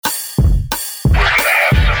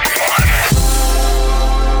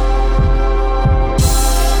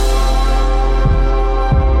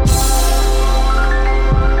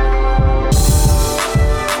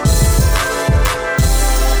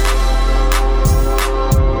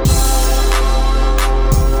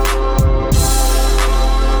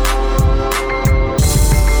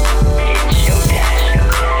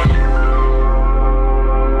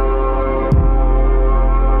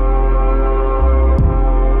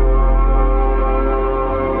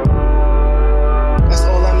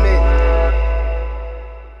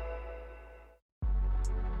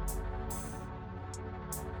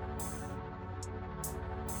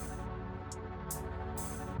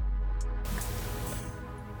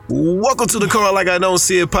Welcome to the Call Like I Don't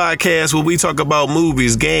See It podcast, where we talk about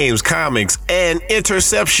movies, games, comics, and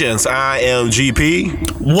interceptions. I am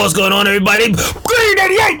GP. What's going on, everybody? Green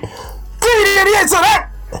 88! Green 88, so that!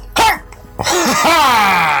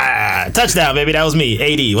 Touchdown, baby. That was me.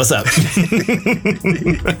 AD, what's up?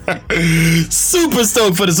 Super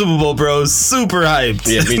stoked for the Super Bowl, bro. Super hyped.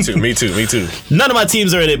 Yeah, me too. None of my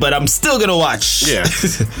teams are in it, but I'm still gonna watch. Yeah.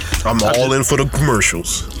 I'm all in for the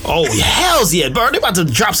commercials. Oh, hells yeah, bro. They're about to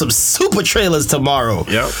drop some super trailers tomorrow.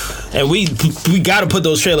 Yep. And we gotta put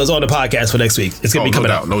those trailers on the podcast for next week. It's gonna be coming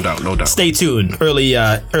out. No doubt. Stay tuned. Early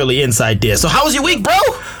insight there. So how was your week, bro?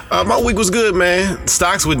 My week was good, man.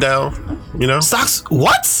 Stocks went down, you know? Stocks?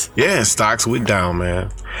 What? Yeah, stocks went down,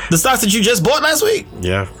 man. The stocks that you just bought last week?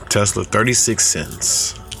 Yeah, Tesla, 36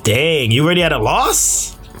 cents. Dang, you already at a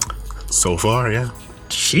loss? So far, yeah.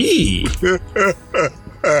 Gee.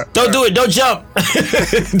 Don't do it. Don't jump.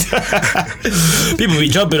 People be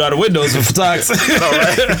jumping out of windows with stocks. All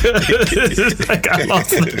right. Like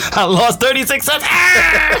I lost 36 cents.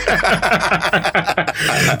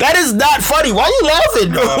 That is not funny. Why are you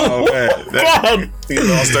laughing? Oh, man. You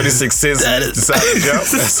lost 36 cents and decided to jump.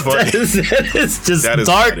 That's funny. That is just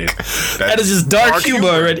dark. That is just dark humor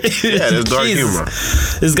already. Yeah, that's dark humor.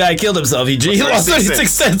 This guy killed himself. He lost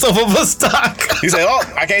 36 cents off of a stock. He said, "Oh,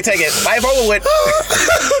 I can't take it. Life over with."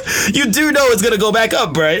 You do know it's gonna go back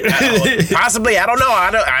up, right? Possibly. I don't know.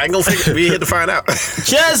 I ain't gonna be here to find out.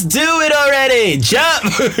 Just do it already. Jump.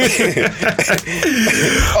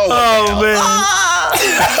 Oh man.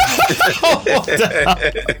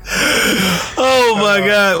 Oh my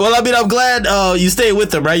God. Well, I mean, I'm glad you stayed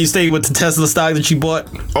with them, right? You stayed with the Tesla stock that you bought.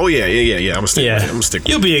 Oh yeah. I'm gonna stick with it. I'm gonna stick with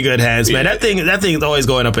it. You'll be in good hands, man. That thing is always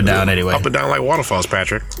going up and down anyway. Up and down like waterfalls,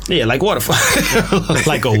 Patrick. Yeah, like waterfall.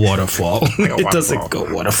 Like a waterfall. It doesn't go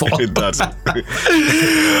waterfall. It doesn't.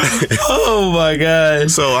 Oh my God.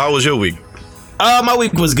 So how was your week? My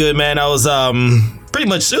week was good, man. I was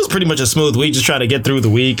it was pretty much a smooth week, just trying to get through the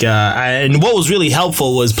week. And what was really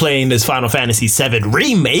helpful was playing this Final Fantasy VII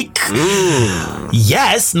Remake.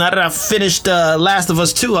 Yes, now that I finished Last of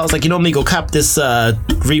Us 2, I was like, let me go cop this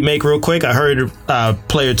remake real quick. I heard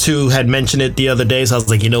Player 2 had mentioned it the other day, so I was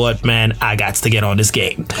like, you know what, man, I got to get on this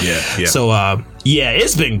game. Yeah. So, yeah,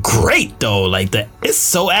 it's been great though. Like it's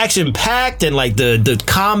so action packed, and like the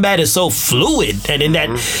combat is so fluid, and in that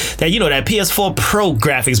PS4 Pro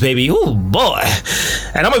graphics, baby. Oh boy!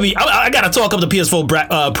 And I gotta talk up the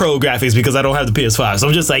PS4 Pro graphics because I don't have the PS5. So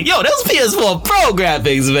I'm just like, yo, those PS4 Pro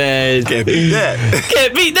graphics, man. Can't beat that.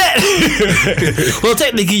 Can't beat that. Well,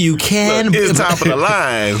 technically you can. Look, it's top of the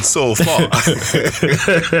line so far.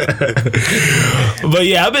 But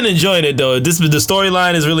yeah, I've been enjoying it though. The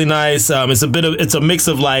storyline is really nice. It's a mix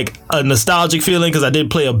of like a nostalgic feeling because I did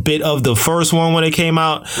play a bit of the first one when it came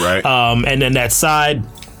out, right? And then that side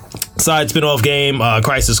spin-off game,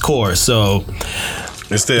 Crisis Core. So,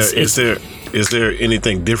 is there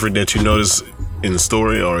anything different that you notice in the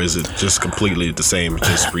story, or is it just completely the same?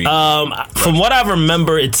 From what I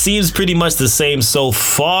remember, it seems pretty much the same so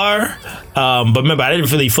far. But remember, I didn't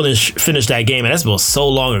really finish that game, and that's been so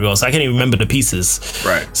long ago, so I can't even remember the pieces.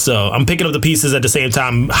 Right. So I'm picking up the pieces at the same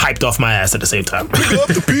time, hyped off my ass at the same time. Pick up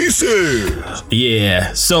the pieces.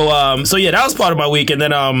 Yeah. So yeah, that was part of my week, and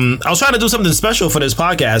then I was trying to do something special for this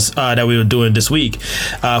podcast that we were doing this week,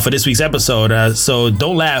 for this week's episode. So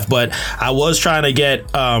don't laugh, but I was trying to get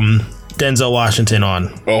Denzel Washington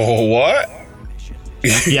on. Oh, what?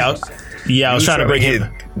 Yeah, I was trying to bring him.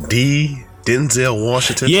 Denzel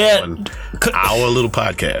Washington on our little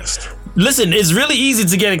podcast. Listen, it's really easy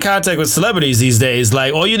to get in contact with celebrities these days.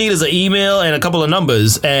 Like, all you need is an email and a couple of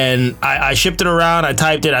numbers. And I shipped it around. I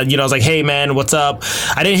typed it. I was like, hey, man, what's up?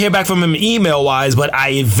 I didn't hear back from him email-wise, but I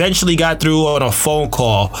eventually got through on a phone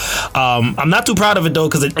call. I'm not too proud of it, though,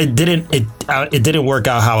 because it didn't work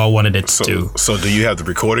out how I wanted it to. So do you have the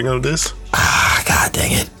recording of this? God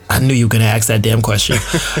dang it. I knew you were going to ask that damn question.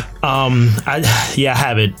 I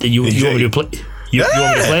have it. You want me to play? You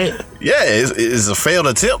want me to play it? Yeah, it's a failed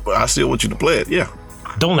attempt, but I still want you to play it. Yeah.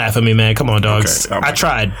 Don't laugh at me, man. Come on, dogs. Okay, I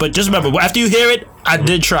tried. But just remember, after you hear it, I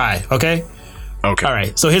did try, okay? Okay. All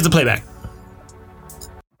right, so here's the playback.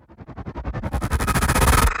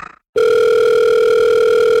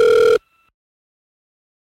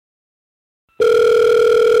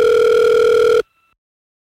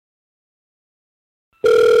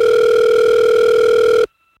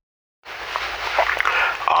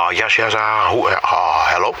 Yes.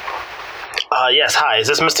 Hello? Yes, hi. Is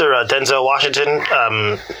this Mr. Denzel Washington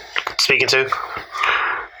speaking to?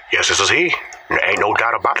 Yes, this is he. Ain't no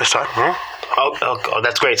doubt about it, son. Oh,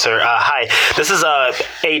 that's great, sir. Hi, this is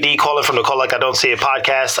AD calling from the Call Like I Don't See It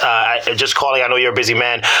podcast. Just calling. I know you're a busy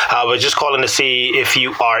man. We're just calling to see if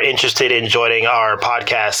you are interested in joining our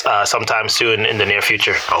podcast sometime soon in the near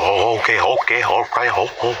future. Oh, okay.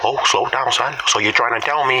 Slow down, son. So you're trying to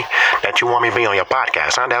tell me that you want me to be on your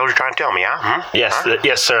podcast, huh? That's what you're trying to tell me, huh?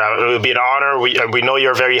 Yes, sir. It would be an honor. We know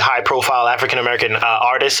you're a very high-profile African-American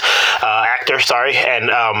actor, and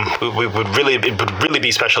it would really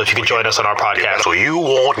be special if you could join us on our podcast. So you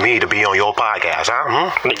want me to be on your podcast,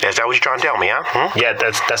 huh? Is that what you're trying to tell me, huh? Yeah,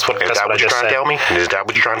 that's what I just said. Is that what you're trying to tell me? Is that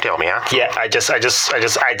what you're trying to tell me, huh? Yeah, I just said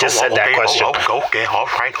that question. Okay, all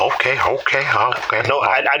right, okay. No,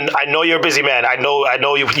 I know you're a busy man. I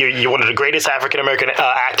know you're one of the greatest African American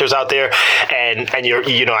actors out there, and I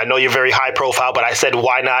know you're very high profile. But I said,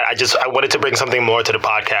 why not? I wanted to bring something more to the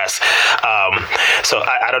podcast. So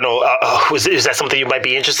I don't know. Is that something you might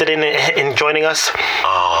be interested in joining us?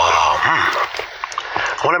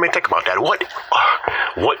 Well, let me think about that.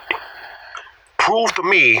 What? Prove to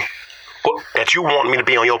me that you want me to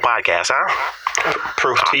be on your podcast, huh?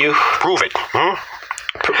 Prove to you? Prove it.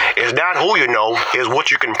 It's not who you know, it's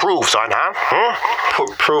what you can prove, son, huh?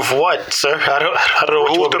 Prove what, sir? I don't know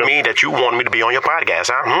what you want to me that you want me to be on your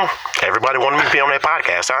podcast, huh? Everybody wanted me to be on their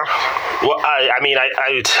podcast, huh? Well,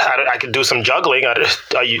 I could do some juggling.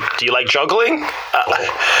 Do you like juggling?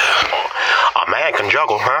 A man can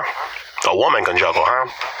juggle, huh? A woman can juggle, huh?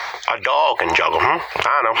 A dog can juggle,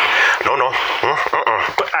 I don't know. No.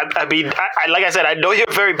 But like I said, I know you're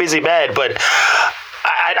a very busy man, but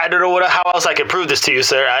I don't know how else I can prove this to you,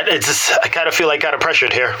 sir. I kind of feel like kind of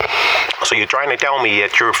pressured here. So you're trying to tell me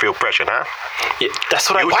that you feel pressured, huh? Yeah, that's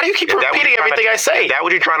what why do you keep repeating everything I say? Is that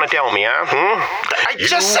what you're trying to tell me, huh? I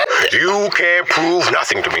just said that. You can't prove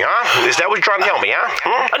nothing to me, huh? Is that what you're trying to tell me, huh?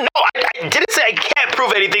 No, I didn't say I can't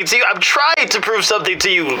prove anything to you. I'm trying to prove something to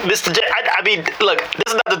you, Mr. J. I mean, look,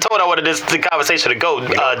 this is not the tone I wanted the conversation to go.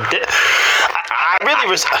 I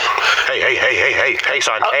really Hey,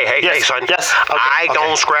 son. Hey, son. Yes. I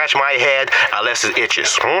don't scratch my head unless it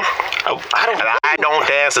itches. I don't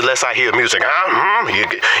dance unless I hear music, huh?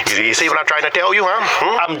 You see what I'm trying to tell you, huh?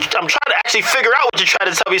 I'm trying to actually figure out what you're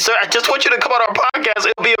trying to tell me, sir. I just want you to come on our podcast.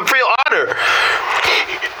 It'll be a real honor.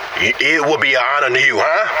 It will be an honor to you,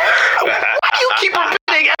 huh? Why do you keep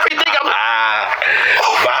repeating everything?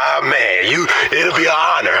 My man, it'll be an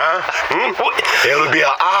honor, huh? It'll be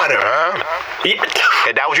an honor, huh?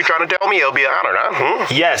 Is that what you're trying to tell me? It'll be an honor, huh?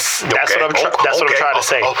 Yes, that's what I'm trying to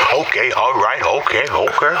say. Okay, all right, okay.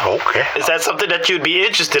 Is that something that you'd be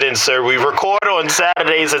interested in, sir? We record on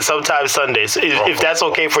Saturdays and sometimes Sundays, if that's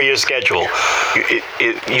okay for your schedule.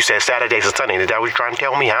 You said Saturdays and Sundays. Is that what you're trying to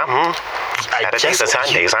tell me, huh? Saturdays and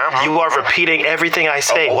Sundays, huh? You are repeating everything I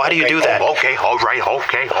say. Why do you do that? Okay, all right,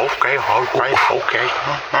 okay.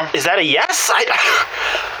 Is that a yes?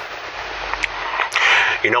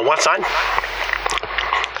 You know what, son?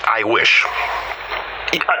 I wish.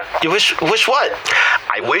 You wish what?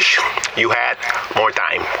 I wish you had more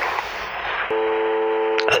time.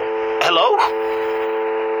 Hello?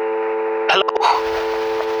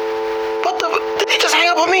 What the? Did he just hang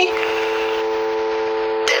up on me?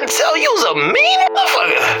 Denzel, you was a mean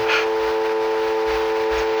motherfucker.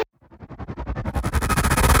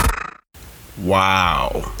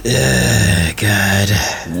 Wow. God.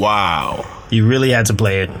 Wow. You really had to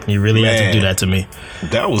play it. You really had to do that to me.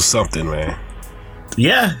 That was something, man.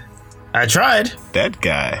 Yeah, I tried. That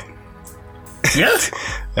guy. Yeah.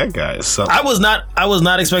 That guy is something. I was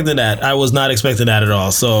not expecting that. I was not expecting that at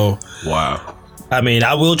all. So wow. I mean,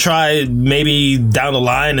 I will try maybe down the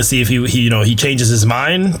line to see if he changes his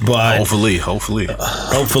mind. But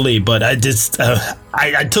hopefully. But I just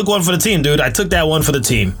I took one for the team, dude. I took that one for the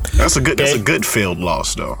team. That's a good failed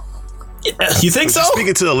loss, though. You think so?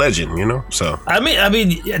 Speaking to a legend, So I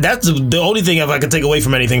mean, that's the only thing if I could take away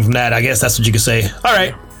from anything from that. I guess that's what you could say. All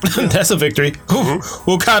right. That's a victory.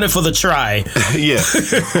 We'll count it for the try. Yeah.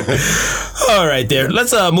 All right, there.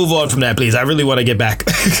 Let's move on from that, please. I really want to get back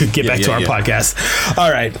to our podcast. All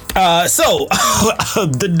right. So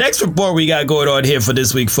the next report we got going on here for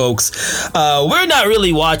this week, folks. We're not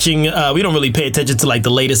really watching. We don't really pay attention to like the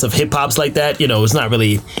latest of hip hops like that. It's not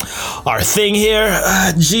really our thing here.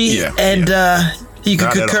 G and. You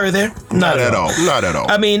can concur there? Not at all.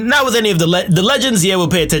 I mean, not with any of the legends, we'll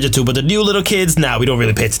pay attention to, but the new little kids, we don't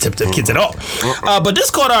really pay attention to the kids at all. But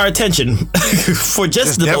this caught our attention for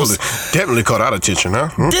definitely caught our attention, huh?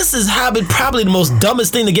 This is probably the most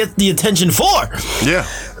dumbest thing to get the attention for. Yeah.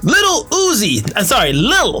 Lil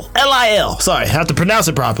Lil, L-I-L. Sorry, I have to pronounce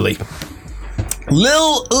it properly.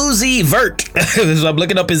 Lil Uzi Vert. I'm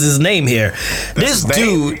looking up his name here. This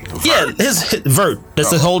dude, his Vert.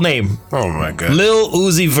 That's his whole name. Oh my god. Lil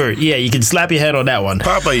Uzi Vert. Yeah, you can slap your head on that one.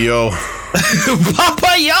 Papa yo.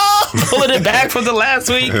 Papa yo, pulling it back from the last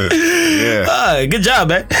week. Yeah. Good job,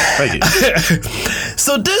 man. Thank you.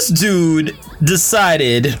 So this dude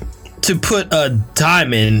decided to put a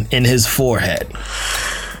diamond in his forehead.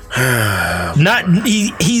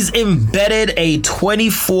 He's embedded a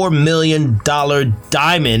 $24 million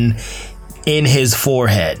diamond in his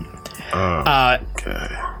forehead. Okay.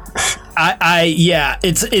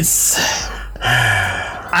 It's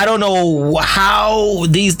I don't know how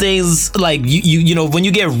these things, like, you know, when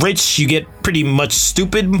you get rich, you get pretty much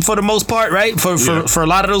stupid for the most part, right? For a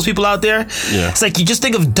lot of those people out there. Yeah. It's like you just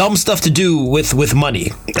think of dumb stuff to do with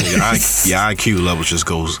money. Your IQ level just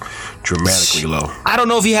goes dramatically low. I don't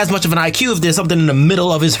know if he has much of an IQ if there's something in the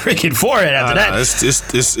middle of his freaking forehead after that.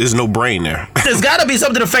 It's no brain there. There's got to be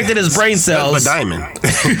something affecting his brain cells. A diamond.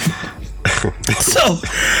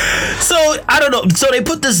 So I don't know. So they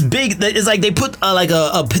put this big. It's like they put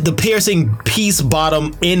the piercing piece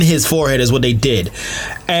bottom in his forehead is what they did,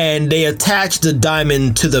 and they attached the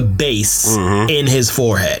diamond to the base in his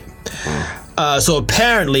forehead. So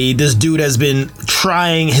apparently, this dude has been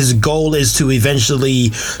trying. His goal is to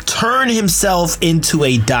eventually turn himself into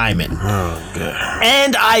a diamond. Oh god!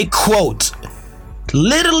 And I quote.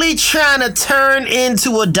 Literally trying to turn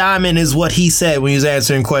into a diamond is what he said when he was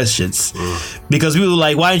answering questions. Because we were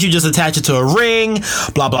like, why don't you just attach it to a ring?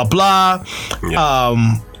 Blah, blah, blah.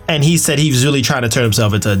 Yeah. And he said he was really trying to turn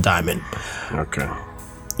himself into a diamond. Okay.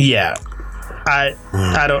 Yeah. I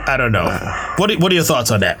don't know. What are your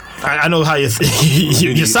thoughts on that? I know how you're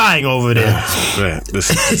sighing over there. Man,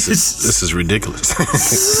 this is ridiculous.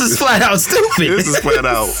 This is flat out stupid. This is flat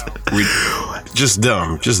out just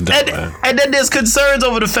dumb, man. And then there's concerns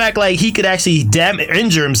over the fact like he could actually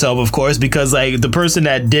injure himself, of course, because like the person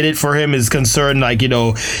that did it for him is concerned, like, you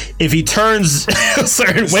know, if he turns a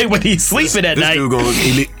certain way when he's sleeping at night.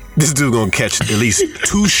 This dude gonna catch at least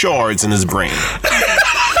 2 shards in his brain.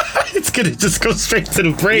 It's gonna just go straight to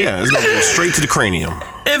the brain. Yeah, it's gonna go straight to the cranium.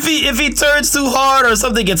 If he turns too hard or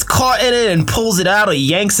something gets caught in it and pulls it out or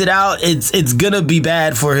yanks it out, it's gonna be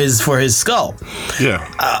bad for his skull. Yeah.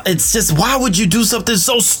 It's just, why would you do something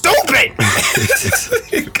so stupid?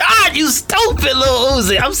 God, you stupid little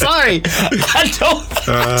Uzi. I'm sorry.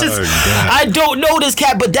 I don't know this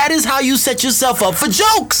cat, but that is how you set yourself up for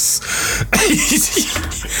jokes.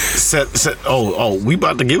 We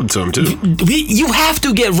about to give it to him too. You have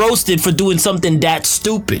to get roasted for doing something that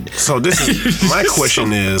stupid. So this is my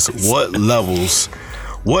question is what levels,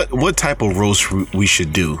 what type of roast we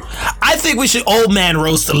should do? I think we should old man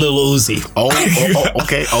roast a little Uzi.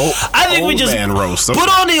 Okay. I think we just roast. Put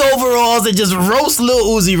on the overalls and just roast Lil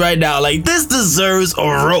Uzi right now. Like, this deserves a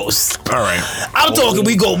roast. All right. I'm talking.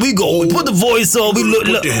 We go. We put the voice on. We look.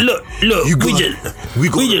 We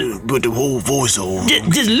put the whole voice on.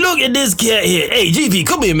 Just look at this cat here. Hey, GP,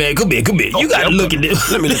 come here, man. Come here. You gotta look at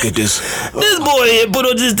this. Let me look at this. This boy here put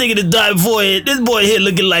on this thing in the dive forehead. This boy here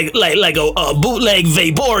looking like a bootleg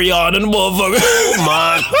Vaporeon and the motherfucker. Oh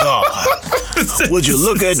my god. Would you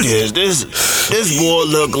look at this? This boy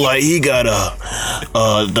look like he got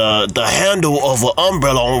the handle of an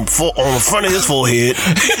umbrella on the front of his forehead.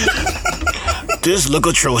 This look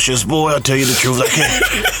atrocious, boy. I'll tell you the truth.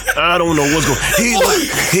 I don't know what's going.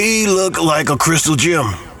 He look like a crystal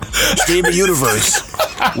gem. Steven Universe.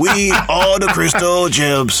 We all the crystal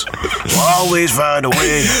gems. Always find a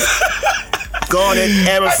way. Garnet,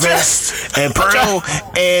 amethyst, and pearl,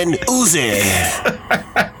 and Uzi.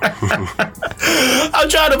 I'm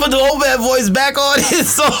trying to put the old man voice back on.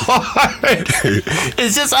 It's so hard.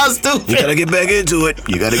 It's just how stupid. You gotta get back into it.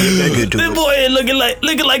 This boy is looking like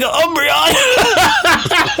an Umbreon.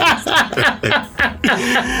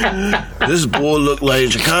 This boy look like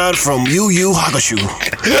Jakad from Yu Yu Hakusho.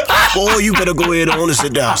 Boy, you better go ahead on and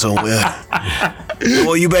sit down somewhere.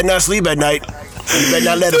 Boy, you better not sleep at night. You better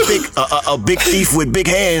not let a big thief with big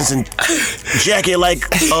hands and jacket like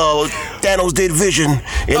Thanos did Vision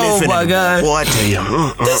in Infinity. My God. Boy, I tell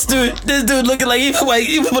you. This dude looking like he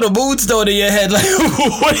put a moonstone in your head. Like,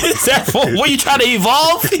 what is that for? What, you trying to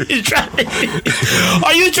evolve?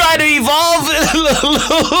 Are you trying to evolve,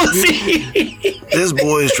 Lucy? This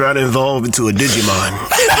boy is trying to evolve into a Digimon.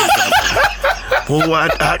 Well,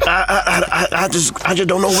 I just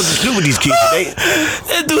don't know what to do with these kids today.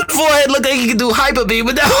 That dude's forehead look like he can do hyper beam,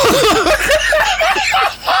 but that.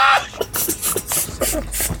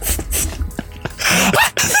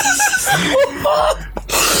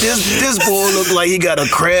 This boy look like he got a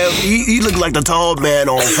crab. He look like the tall man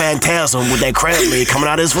on Phantasm with that crab leg coming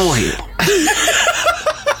out of his forehead.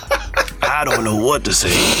 I don't know what to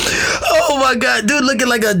say. Oh my god, dude, looking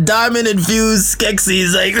like a diamond infused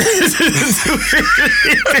Skeksis. Like,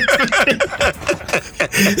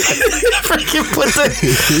 freaking put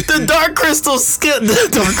the dark crystal the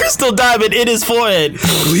dark crystal diamond in his forehead.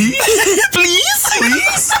 Please,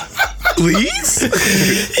 please.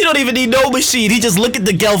 He don't even need no machine. He just look at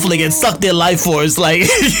the Gelfling and suck their life force. Like,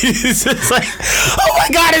 it's just like, oh my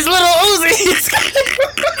god, it's little Uzi.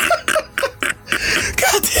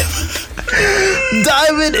 God damn.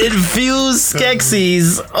 Diamond infused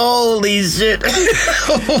Skeksis. Holy shit.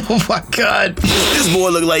 Oh my god. This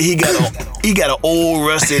boy look like he got an old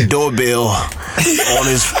rusted doorbell on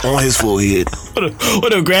his forehead.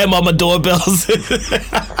 What are grandmama doorbells?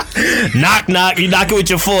 Knock, knock. You knock it with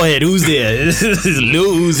your forehead. Who's there?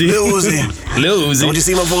 Lil Uzi. Lil Uzi. Don't you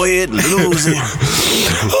see my forehead? Lil Uzi.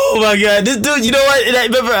 Oh my god, this dude. You know what?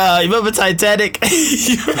 Remember Titanic?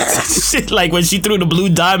 Shit, like when she threw the blue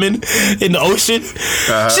diamond in the ocean.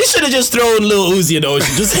 She should have just thrown Lil Uzi in the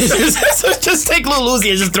ocean. Just take Lil Uzi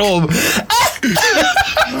and just throw him.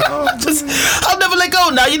 I'll never let go.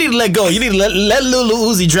 Now you need to let go. You need to let Lil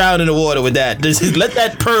Uzi drown in the water with that. Just let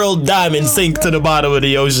that pearl diamond sink to the bottom of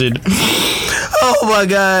the ocean. Oh my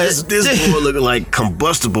god, this boy looking like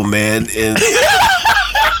Combustible Man and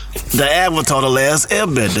the Avatar: The Last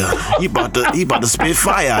Airbender. He about to spit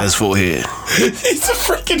fire out his forehead. It's a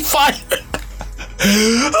freaking fire.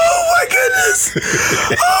 Oh my goodness.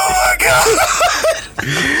 Oh my god.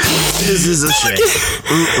 This is a shame.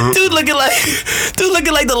 Dude looking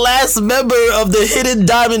like the last member of the Hidden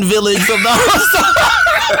Diamond Village from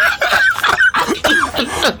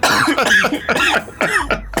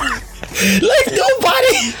like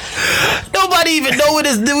nobody even know where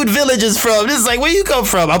this dude village is from. This is like, where you come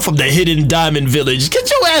from? I'm from the Hidden Diamond Village. Get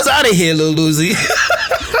your ass out of here, Lil Uzi.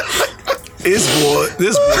 This boy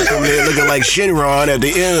coming here looking like Shenron at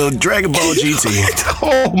the end of Dragon Ball GT.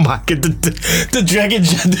 Oh my god, the dragon.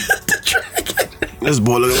 This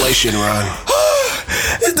boy looking like Shenron.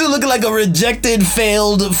 This dude looking like a rejected,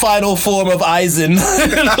 failed final form of Aizen.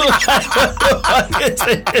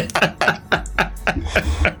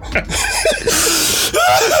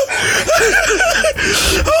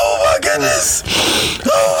 Oh my goodness.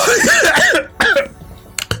 Oh my god.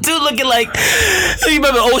 Dude looking like, you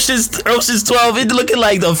remember Ocean's 12? It looking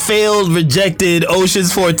like the failed, rejected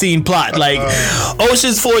Ocean's 14 plot. Like,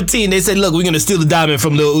 Ocean's 14, they said, look, we're going to steal the diamond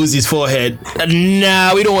from Lil Uzi's forehead.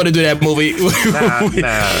 Nah, we don't want to do that movie.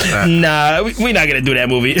 Nah, we're not going to do that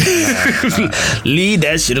movie. Leave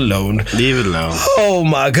that shit alone. Leave it alone. Oh,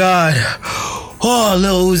 my God. Oh,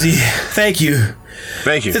 Lil Uzi, thank you.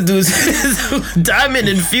 Thank you. This dude's diamond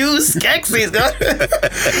infused Skeksis.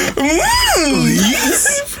 Please?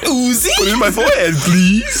 Uzi? Put it in my forehead,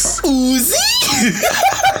 please. Uzi?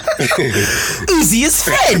 Uzi is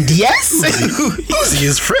friend, yes? Uzi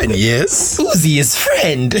is friend, yes. Uzi is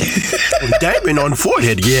friend. Diamond on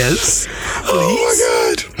forehead, yes. Please. Oh my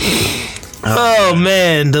god. Oh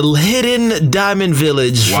man, the Hidden Diamond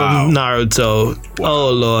Village from Naruto. Wow. Oh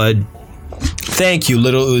lord. Thank you,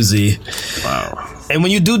 Little Uzi. Wow. And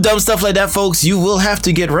when you do dumb stuff like that, folks, you will have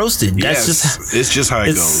to get roasted. That's it's just how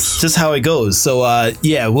it goes. It's just how it goes. So,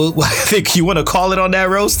 yeah, I think you want to call it on that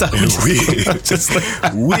roast.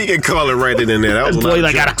 We can call it right in there. That was boy,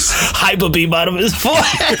 like got a hyper beam out of his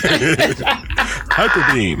forehead. Hyper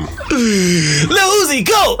beam. Lil Uzi,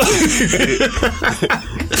 go!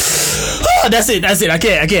 Oh, that's it. I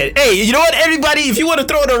can't. Hey, you know what, everybody? If you want to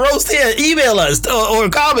throw in a roast here, email us or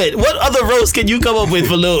comment. What other roast can you come up with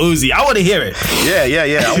for Lil Uzi? I want to hear it. Yeah. I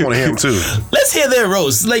want to hear him too. Let's hear their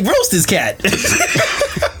roast. Like, roast this cat.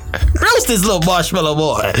 Roast this little marshmallow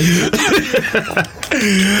boy. All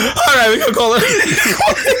right, we're gonna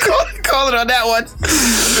call it on that one.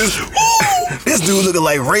 This dude looking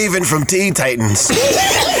like Raven from Teen Titans.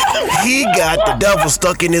 He got the devil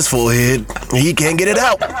stuck in his forehead. He can't get it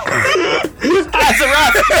out. That's a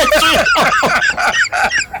rock.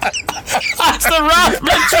 That's a rock.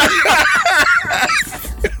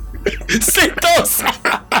 Sentosa.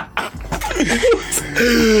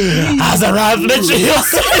 Azaroth Mitchell.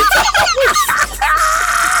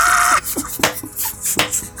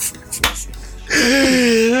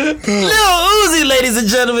 Lil Uzi, ladies and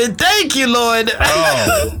gentlemen. Thank you, Lord.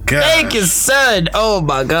 Oh, God. Thank you, son. Oh,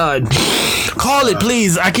 my God. Call it,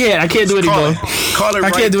 please. I can't do it anymore. Call it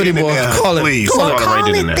right. I can't do it anymore. Call it. Please. Call it right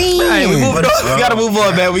in there. All right, we moving on. We gotta move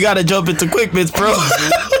on, man. We gotta jump into Quick Bits, bro. Move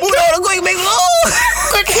on to Quick Bits.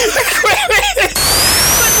 Quick Bits.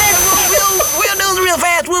 Real news, real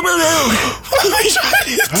fast.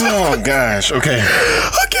 Oh gosh. Okay.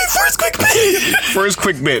 Okay, first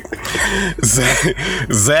quick bit.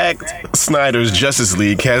 Zack Snyder's Justice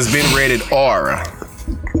League has been rated R.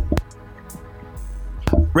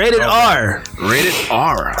 Rated R. Rated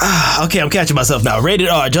R. Okay, I'm catching myself now. Rated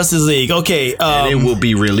R, Justice League. Okay. And it will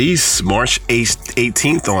be released March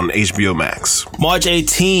 18th on HBO Max. March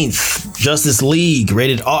 18th, Justice League,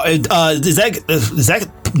 rated R. Is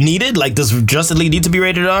that needed? Like, does Justice League need to be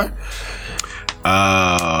rated R?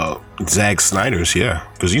 Zack Snyder's, yeah.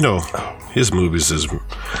 Because, his movies is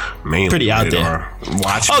mainly pretty out rated there. R.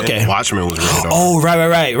 Watchmen was rated R. Oh,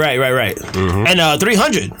 right. Mm-hmm. And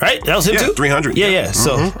 300, right? That was him too? 300. Yeah.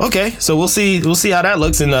 So, okay. So we'll see how that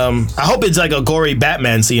looks. And I hope it's like a gory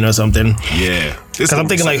Batman scene or something. Yeah. Because I'm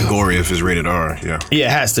thinking like gory if it's rated R, yeah. Yeah,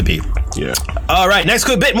 it has to be. Yeah. All right, next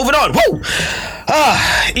quick bit. Moving on. Whoa.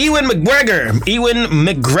 Ewan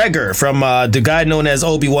McGregor from the guy known as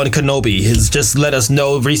Obi-Wan Kenobi has just let us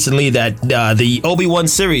know recently that the Obi-Wan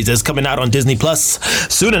series is coming out on Disney Plus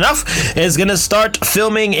soon enough. Is going to start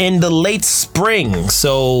filming in the late spring.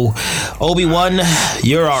 So, Obi-Wan,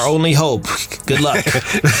 you're our only hope. Good luck.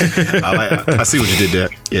 I see what you did there.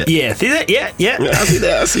 Yeah. Yeah. See that? Yeah.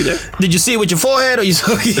 I see that. Did you see it with your forehead or you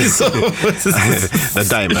saw the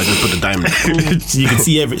diamond? I just put the diamond. You can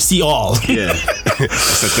see all. Yeah.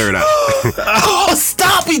 It's the third eye. Oh,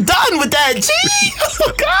 stop. We done with that. Gee.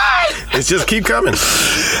 Oh, God. It's just keep coming.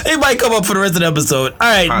 It might come up for the rest of the episode. All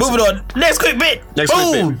right, Moving on. Next quick bit.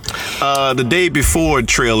 The day before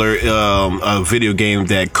trailer, a video game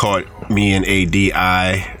that caught me and AD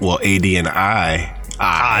and I.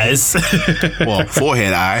 Eyes. Well,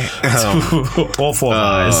 forehead eye. All four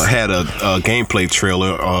eyes. Had a gameplay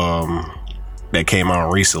trailer that came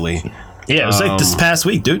out recently. Yeah, it was like this past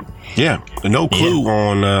week, dude. Yeah, no clue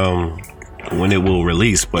on when it will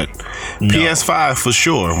release, but PS5 for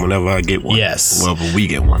sure. Whenever I get one, yes. Whenever we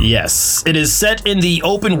get one, yes. It is set in the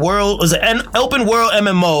open world. Is an open world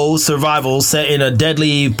MMO survival set in a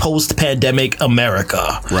deadly post-pandemic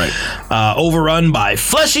America. Right. Overrun by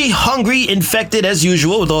fleshy, hungry, infected as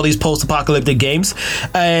usual with all these post-apocalyptic games,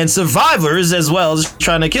 and survivors as well, just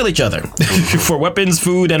trying to kill each other for weapons,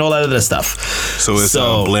 food, and all that other stuff. So it's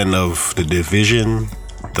a blend of The Division,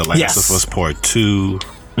 The Last of Us Part 2.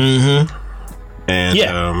 Mm-hmm. And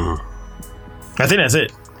I think that's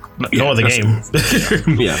it. No other game.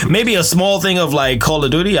 Yeah. Maybe a small thing of like Call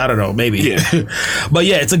of Duty. I don't know. Maybe. Yeah. But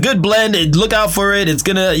yeah, it's a good blend. Look out for it. It's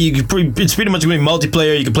pretty much gonna be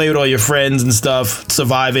multiplayer. You can play with all your friends and stuff,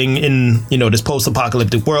 surviving in this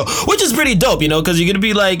post-apocalyptic world, which is pretty dope. Because you're gonna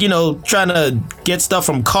be like trying to get stuff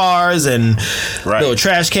from cars and little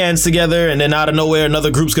trash cans together, and then out of nowhere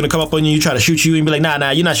another group's gonna come up on you, try to shoot you, and be like,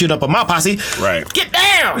 nah, you're not shooting up on my posse. Right. Get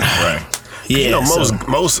down. Right. Yeah,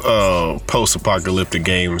 most post-apocalyptic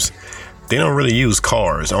games, they don't really use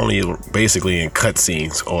cars, only basically in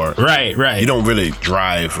cutscenes or right. You don't really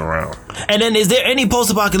drive around. And then, is there any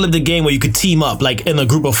post-apocalyptic game where you could team up, like in a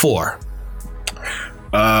group of 4?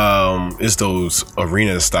 It's those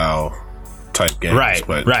arena style type games,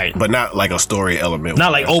 but not like a story element.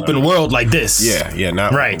 Not like open world like this. Yeah,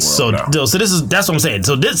 not right. Open world, so that's what I'm saying.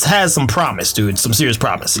 So this has some promise, dude. Some serious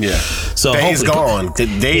promise. Yeah. So Days Gone.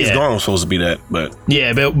 Days Gone was supposed to be that, but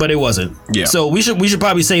but it wasn't. Yeah. So we should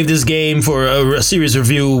probably save this game for a serious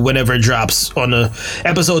review whenever it drops on the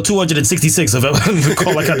episode 266 of it.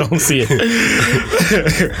 Call like I don't see it.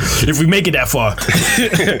 If we make it that far.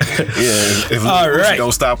 If all right.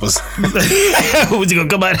 Don't stop us. Who's he gonna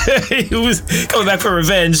come out? Who's coming back for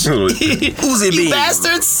revenge? Who's it You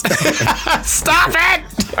bastards! Stop it!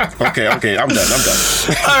 Okay, I'm done.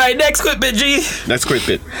 All right, next quick bit, G. Next quick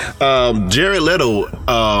bit. Jared Leto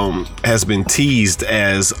has been teased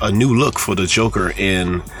as a new look for the Joker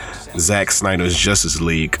in Zack Snyder's Justice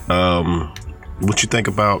League. What you think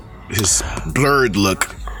about his blurred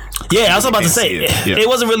look? Yeah, I was about to say, it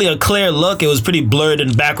wasn't really a clear look. It was pretty blurred in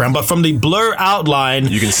the background. But from the blur outline...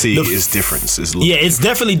 You can see its difference. It's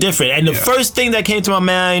definitely different. And the first thing that came to my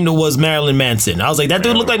mind was Marilyn Manson. I was like, that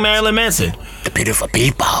dude looked like Marilyn Manson. The beautiful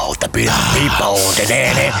people, the beautiful people,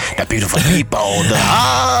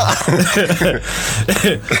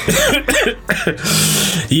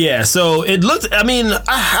 Yeah, so it looked... I mean,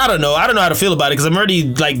 I don't know. I don't know how to feel about it because I'm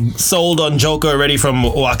already like sold on Joker already from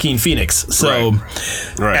Joaquin Phoenix. So...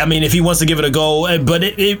 Right. I mean, if he wants to give it a go, but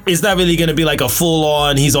it's not really going to be like a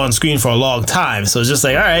full-on, he's on screen for a long time. So it's just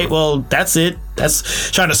like, all right, well, that's it.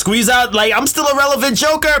 That's trying to squeeze out, like, I'm still a relevant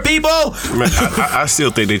Joker, people. I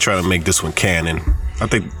still think they try to make this one canon. I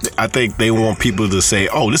think they want people to say,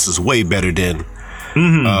 oh, this is way better than,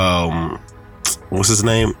 what's his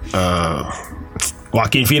name?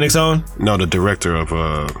 Joaquin Phoenix on? No, the director of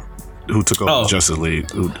who took over Oh. Justice League,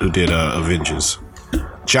 who did Avengers.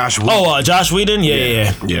 Josh Whedon. Oh, Josh Whedon?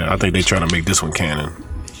 Yeah. Yeah, I think they trying to make this one canon.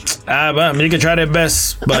 But I mean, they could try their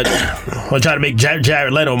best, but we'll try to make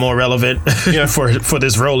Jared Leto more relevant for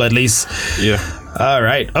this role at least. Yeah. All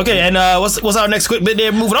right. Okay, and what's our next quick bit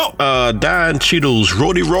there? Moving on. Don Cheadle's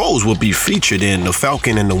Rhodey Rose will be featured in The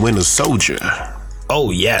Falcon and the Winter Soldier.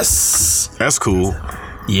 Oh, yes. That's cool.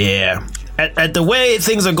 Yeah. At the way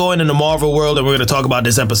things are going in the Marvel world, and we're going to talk about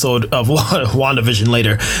this episode of WandaVision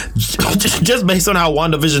later, just based on how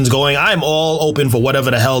WandaVision's going, I'm all open for whatever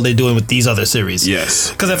the hell they're doing with these other series. Yes.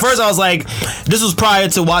 Because at first I was like, this was prior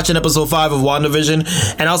to watching episode 5 of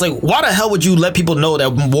WandaVision, and I was like, why the hell would you let people know that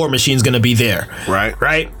War Machine's going to be there? Right.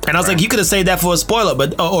 And I was like, you could have saved that for a spoiler,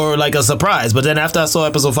 or like a surprise. But then after I saw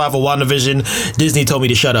episode 5 of WandaVision, Disney told me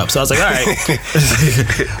to shut up. So I was like, all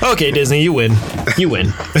right. Okay, Disney, you win.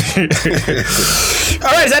 All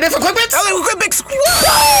right, is that it for quick bits?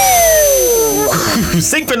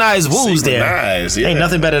 Synchronized woos there. Synchronized, yeah. Ain't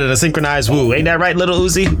nothing better than a synchronized woo. Ain't that right, little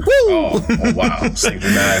Uzi? Woo! Oh, wow.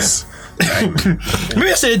 Synchronized. Maybe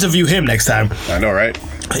I should interview him next time. I know, right?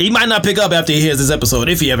 He might not pick up after he hears this episode,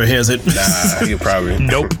 if he ever hears it. Nah, you probably.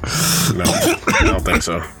 Nope. No, I don't think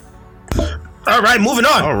so. All right, moving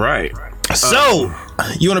on. All right. So,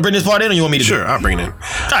 you want to bring this part in, or you want me to do it? Sure, I'll bring it in. All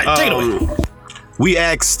right, take it away. We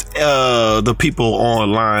asked the people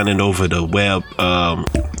online and over the web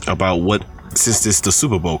about what, since it's the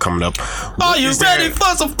Super Bowl coming up. Are you ready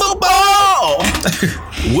for some football?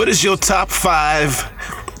 What is your top 5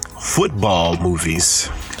 football movies?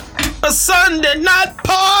 A Sunday night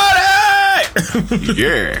party.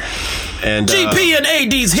 Yeah. And GP and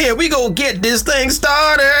AD's here. We gonna get this thing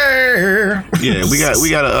started. Yeah, we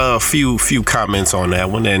got a few comments on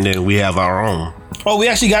that one, and then we have our own. Oh, we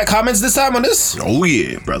actually got comments this time on this? Oh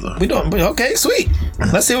yeah, brother. We don't. Okay, sweet.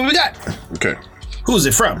 Let's see what we got. Okay. Who's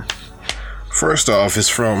it from? First off, it's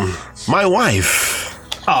from my wife.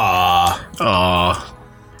 Aww.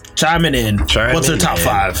 Chiming in. What's her top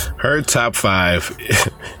 5? Her top 5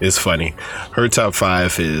 is funny. Her top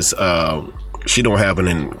 5 is she don't have it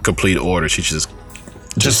in complete order. She just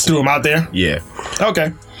threw them out there? Yeah.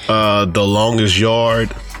 Okay. The Longest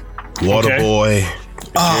Yard, Waterboy,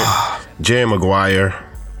 Jerry Maguire,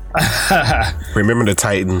 Remember the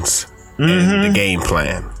Titans, and The Game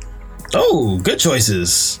Plan. Oh, good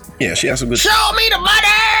choices. Yeah, she has some good. Show me the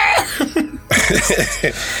money!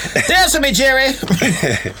 Dance with me, Jerry.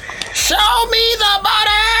 Show me the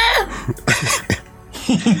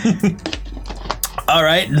money! All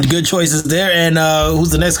right, good choices there. And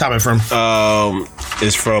who's the next comment from?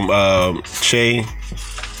 It's from Che.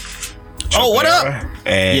 Oh, what up?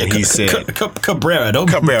 And he said Cabrera. Don't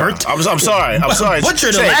Cabrera. I'm sorry.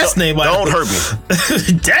 Butcher the Che, last name. Don't hurt me.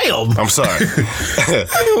 Damn. I'm sorry.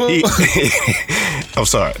 I'm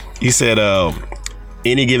sorry. He said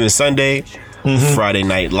Any Given Sunday, Friday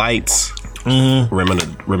Night Lights, Remember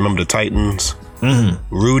the Titans,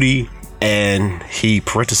 Rudy, and he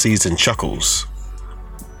parentheses and chuckles.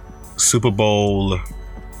 Super Bowl,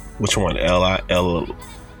 which one? L-I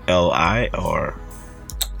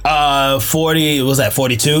or 40, was that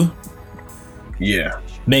 42? Yeah.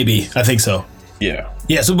 Maybe. I think so. Yeah.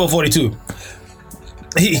 Yeah, Super Bowl 42.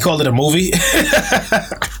 He called it a movie.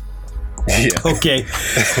 Yeah. Okay.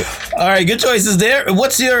 All right, good choices there.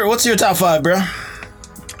 What's your top 5, bro?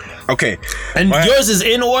 Okay. And yours is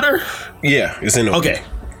in order? Yeah, it's in order. Okay.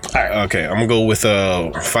 All right. Okay, I'm gonna go with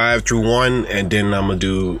 5 through 1, and then I'm gonna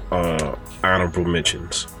do honorable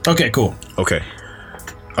mentions. Okay, cool. Okay.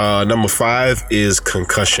 Number 5 is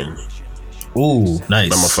Concussion. Ooh,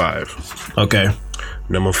 nice. Number 5. Okay.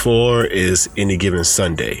 Number 4 is Any Given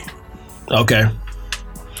Sunday. Okay.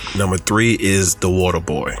 Number 3 is The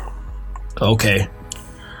Waterboy. Okay.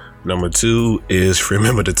 Number 2 is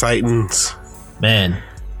Remember the Titans. Man.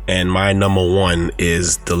 And my number 1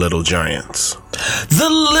 is The Little Giants. The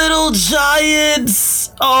Little Giants.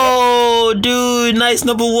 Oh, dude, nice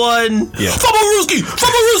number 1. Yeah. Fabaruski.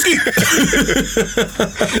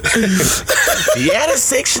 The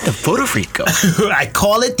annexation of Puerto Rico. I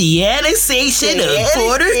call it the annexation of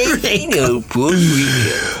Puerto Rico.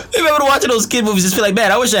 Remember watching those kid movies, just feel like,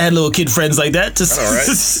 man, I wish I had little kid friends like that.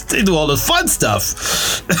 Just they do all the fun stuff.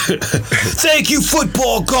 Thank you,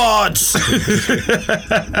 football gods.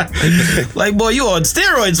 Like, boy, you on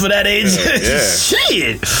steroids for that age. Yeah.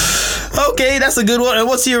 Shit. Okay, that's a good one. And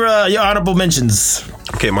what's your honorable mentions?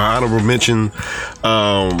 Okay, my honorable mention,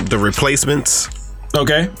 The Replacements.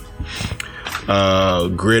 Okay.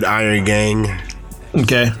 Gridiron Gang.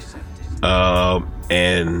 Okay.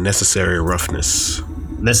 And Necessary Roughness.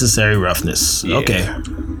 Necessary Roughness. Yeah. Okay.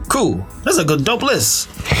 Cool. That's a good dope list.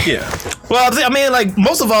 Yeah. Well, I mean, like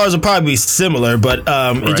most of ours will probably be similar, but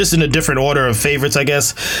just in a different order of favorites, I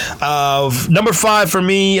guess. Number 5 for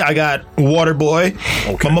me, I got Waterboy.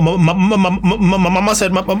 Okay. My mama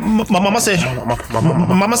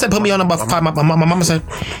said, put me on number 5. My mama said,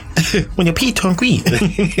 when your pee turn green.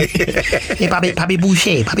 Hey, Papi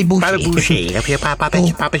Boucher.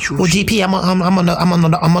 Oh, GP, I'm on the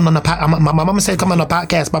my mama said, come on the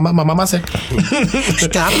podcast. My mama said,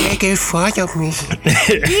 Stop making fun of me.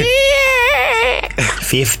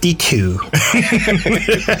 52.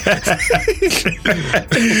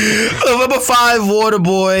 Number 5,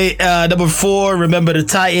 Waterboy. Number 4, Remember the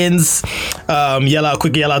Titans.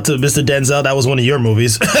 Quick yell out to Mr. Denzel. That was one of your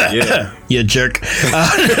movies. Yeah. You jerk.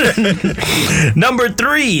 Number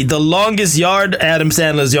 3, The Longest Yard. Adam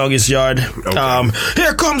Sandler's Longest Yard. Okay.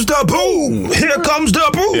 Here comes the boo. Here comes the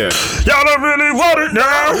boo. Yeah. Y'all don't really want it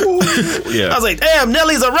now. Yeah. I was like, damn,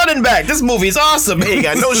 Nelly's a running back. This movie's awesome. He ain't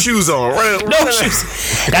got no shoes on. No shoes.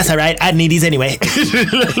 That's all right. I need these anyway. Boy,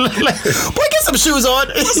 get some shoes on.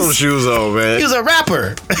 Put some shoes on, man. He was a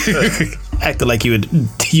rapper. Acting like you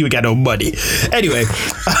got no money. Anyway,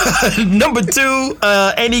 number 2,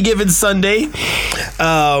 Any Given Sunday.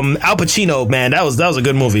 Al Pacino, man, that was a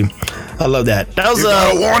good movie. I love that. That was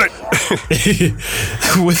I want it.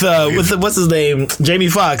 with what's his name? Jamie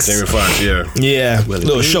Foxx. Jamie Foxx, yeah. Yeah,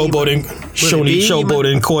 little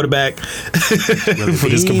showboating quarterback for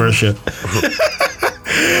this commercial.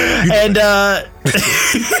 And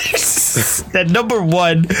at number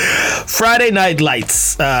 1, Friday Night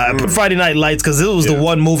Lights. I put Friday Night Lights because it was the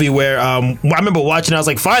one movie where I remember watching. I was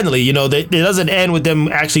like, finally, it doesn't end with them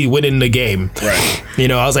actually winning the game. Right.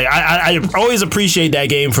 I was like, I always appreciate that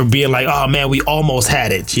game for being like, oh man, we almost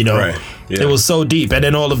had it. Right. Yeah. It was so deep, and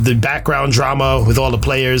then all of the background drama with all the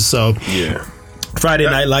players. So yeah. Friday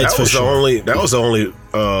Night Lights for sure. That was the only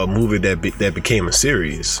movie that became a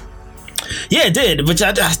series. Yeah, it did, which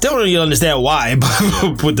I still don't really understand why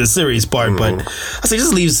with the series part. But I say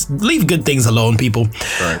just leave good things alone, people.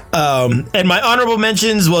 Right. And my honorable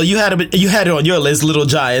mentions. Well, you had it on your list, Little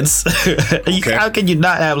Giants. Okay. How can you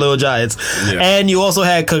not have Little Giants? Yeah. And you also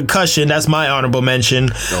had Concussion. That's my honorable mention.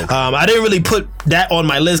 Okay. I didn't really put that on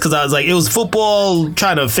my list because I was like, it was football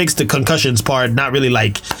trying to fix the concussions part, not really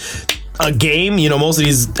like a game. Most of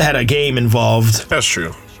these had a game involved. That's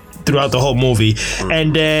true. Throughout the whole movie.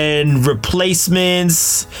 And then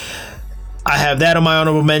Replacements, I have that on my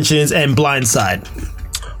honorable mentions, and Blindside.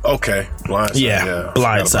 Okay. Blindside. Yeah,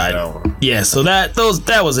 Blindside. Yeah, so that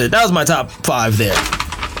was it. That was my top 5 there.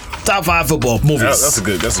 Top 5 football movies. That's a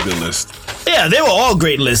good list. Yeah, they were all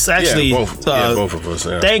great lists, actually. Yeah, both of us.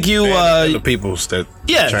 Yeah. Thank you. And the peoples that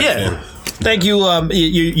Yeah. Thank you,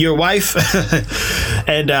 your wife,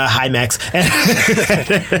 and hi Max,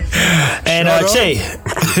 and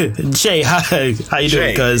Shay, how you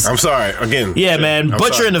doing? Because I'm sorry again. Yeah, Shay, man, I'm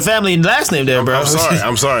butchering sorry. the family last name there, bro.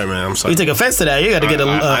 I'm sorry, man. I'm sorry. You take offense to that. You got to get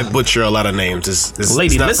I butcher a lot of names. This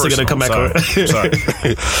lady it's not lists are gonna come back. I'm sorry.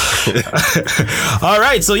 All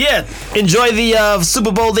right, so yeah, enjoy the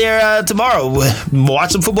Super Bowl there tomorrow.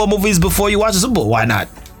 Watch some football movies before you watch the Super Bowl. Why not?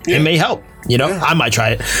 Yeah. It may help. I might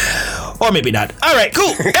try it. Or maybe not. All right,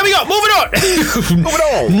 cool. Here we go. Moving on. Moving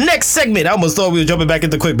on. Next segment. I almost thought we were jumping back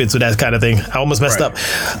into quick bits with that kind of thing. I almost messed up.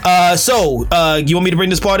 So, you want me to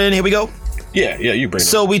bring this part in? Here we go. Yeah, you bring it.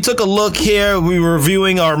 So we took a look here. We were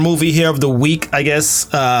reviewing our movie here of the week, I guess.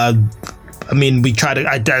 We tried to,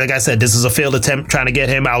 like I said, this is a failed attempt trying to get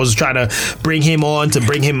him. I was trying to bring him on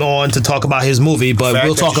to talk about his movie, but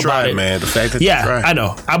we'll talk about it. Man, the fact that you tried. I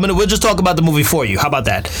know. We'll just talk about the movie for you. How about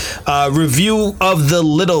that? Review of The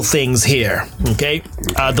Little Things here. Okay.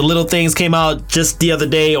 The Little Things came out just the other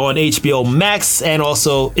day on HBO Max, and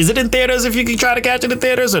also, is it in theaters if you can try to catch it in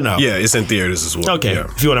theaters or no? Yeah, it's in theaters as well. Okay.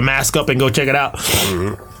 Yeah. If you want to mask up and go check it out.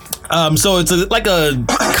 Mm-hmm. So it's like a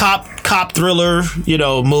cop thriller,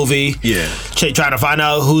 movie. Yeah. Trying to find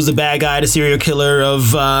out who's the bad guy, the serial killer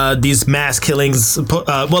of these mass killings.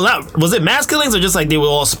 Was it mass killings or just like they were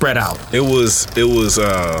all spread out? It was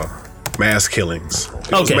mass killings.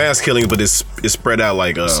 It was mass killings, but it's spread out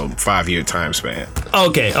like a 5-year time span.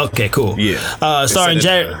 Okay, cool. Yeah. Starring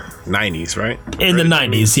Jared. 90s, right? In the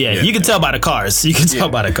 90s, yeah. You can tell by the cars. Yeah.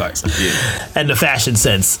 And the fashion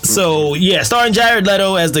sense. So, yeah, starring Jared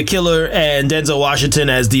Leto as the killer and Denzel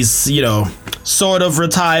Washington as these, sort of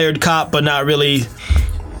retired cop, but not really,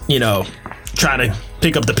 trying to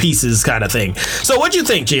pick up the pieces kind of thing. So, what'd you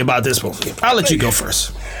think, G, about this movie? I'll let you go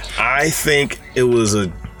first. I think it was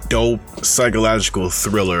a dope psychological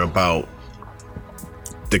thriller about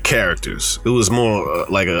the characters. It was more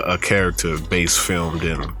like a character-based film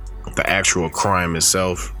than the actual crime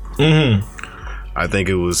itself. Mm-hmm. I think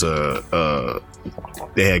it was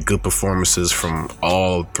they had good performances from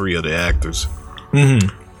all three of the actors.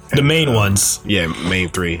 The main ones. Yeah, main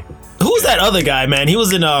three. Who's that other guy, man? He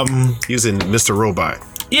was in He was in Mr. Robot.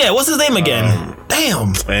 Yeah, what's his name again?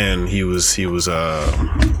 Damn. And he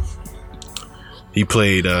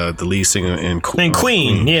played the lead singer in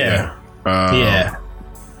Queen. Yeah. Yeah.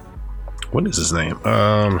 What is his name?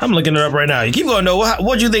 I'm looking it up right now. You keep going though.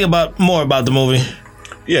 What do you think more about the movie?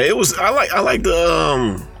 Yeah, it was. I like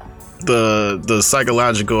the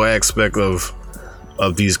psychological aspect of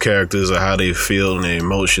these characters, or how they feel and their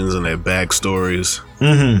emotions and their backstories.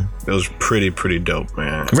 It was pretty dope,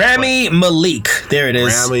 man. Rami Malek. There it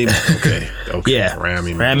is. Rami. Okay. Yeah.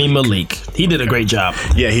 Rami Malek. He did a great job.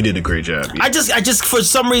 Yeah, he did a great job. Yeah. I just for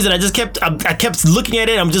some reason I kept looking at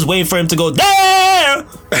it. I'm just waiting for him to go there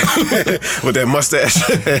With that mustache.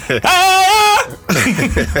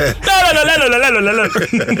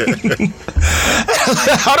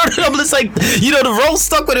 I don't know. I'm just like, the role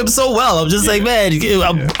stuck with him so well. I'm just like, man,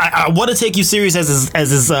 I want to take you serious as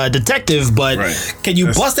his detective, but can you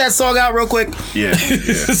bust that song out real quick? Yeah.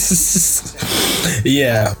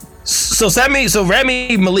 Yeah. So Rami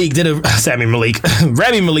Malek did a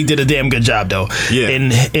damn good job though. Yeah.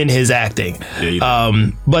 In his acting.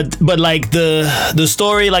 Yeah. But like the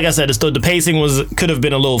story, like I said, the pacing could have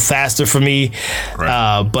been a little faster for me.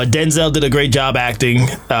 Right. But Denzel did a great job acting.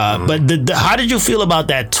 But how did you feel about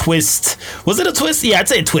that twist? Was it a twist? Yeah, I'd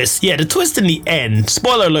say a twist. Yeah, the twist in the end.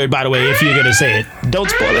 Spoiler alert, by the way, if you're gonna say it.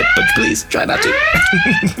 Don't spoil it, but please try not to.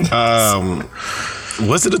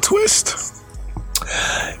 Was it a twist?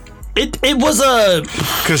 It was a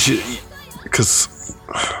because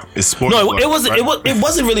it's spoiler. No, it wasn't. Right? It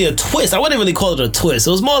wasn't really a twist. I wouldn't really call it a twist. It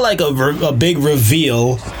was more like a big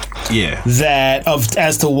reveal. Yeah.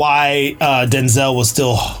 As to why Denzel was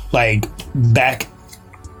still like back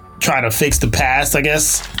trying to fix the past, I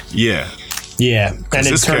guess. Yeah. Yeah. And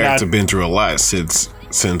this character been through a lot since.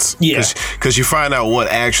 Yeah. Because you find out what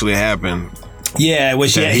actually happened. Yeah,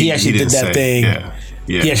 which he actually did that thing. Yeah.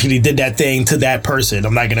 Yeah. He actually did that thing to that person.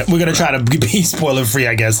 We're gonna try to be spoiler free,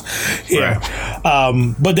 I guess. Yeah.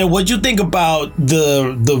 Right. But then what'd you think about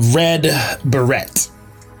the red beret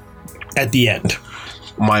at the end?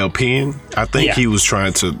 My opinion, I think he was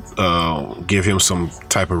trying to give him some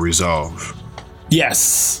type of resolve. Yes,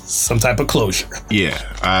 some type of closure. Yeah,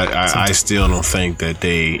 I still don't think that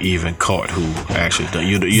they even caught who actually done.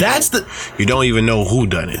 You don't even know who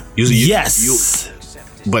done it.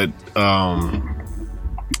 But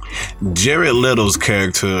Jared Leto's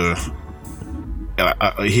character,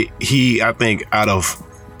 he I think out of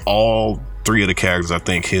all three of the characters, I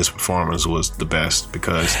think his performance was the best,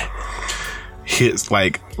 because his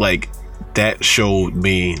like that showed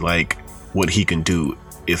me like what he can do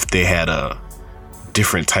if they had a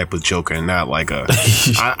different type of Joker and not like a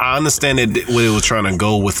I understand that when it was trying to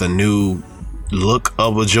go with a new look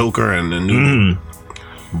of a Joker and a new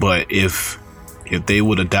but if they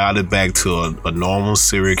would have dialed it back to a normal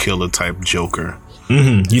serial killer type Joker,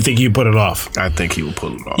 you think he'd put it off? I think he would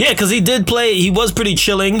pull it off. Yeah, because he was pretty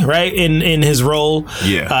chilling, right, in his role.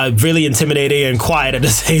 Yeah. Really intimidating and quiet at the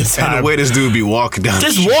same time. And the way this dude be walking down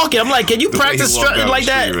just walking, I'm like, can you practice strutting like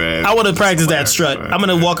that? Man. I want to practice that strut. Man. I'm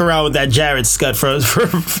gonna walk around with that Jared strut for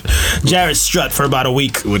about a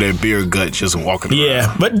week with that beer gut, just walking around.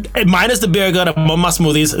 Yeah, but minus the beer gut, I'm on my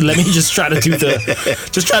smoothies. Let me just try to do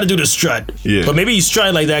the strut. Yeah, but maybe he's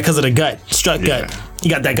strutting like that because of the gut gut. You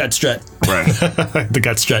got that gut strut. Right. The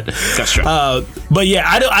gut strut. Gut strut. But yeah,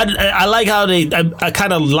 I like how I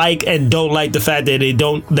kind of like and don't like the fact that they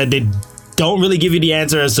don't really give you the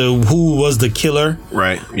answer as to who was the killer.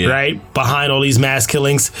 Right. Yeah. Right. Behind all these mass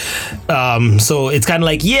killings. So it's kind of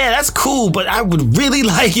like, yeah, that's cool, but I would really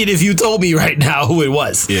like it if you told me right now who it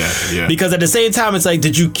was. Yeah. Yeah. Because at the same time, it's like,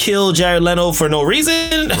 did you kill Jared Leto for no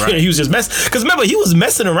reason? Right. He was just because remember, he was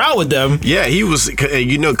messing around with them. Yeah, he was,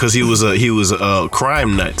 because he was a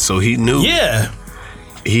crime nut, so he knew. Yeah.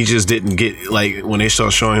 He just didn't get, like, when they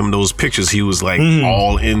started showing him those pictures, he was like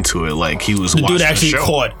all into it, like he was. The dude actually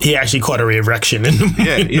caught a erection in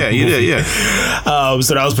the Yeah, he did. Yeah.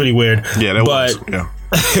 So that was pretty weird. Yeah, that was. Yeah.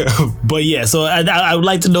 But yeah, so I would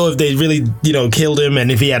like to know if they really, killed him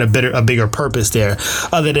and if he had a bigger purpose there,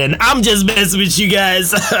 other than I'm just messing with you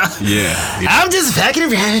guys. Yeah. I'm just fucking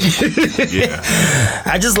around. Yeah.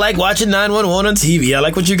 I just like watching 911 on TV. I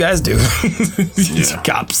like what you guys do.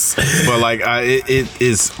 Cops. But like, it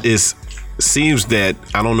seems that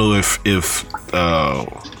I don't know if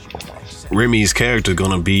Remy's character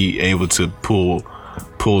gonna be able to pull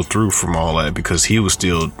through from all that, because he was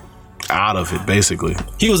still out of it, basically.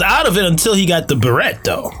 He was out of it until he got the beret,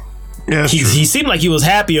 though. Yeah, that's true. He seemed like he was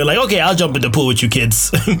happier. Like, okay, I'll jump in the pool with you kids.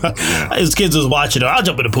 His kids was watching. I'll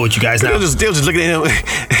jump in the pool with you guys now. They were just looking at him.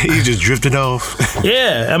 He just drifted off.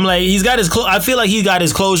 Yeah, I'm like, he's got his. I feel like he got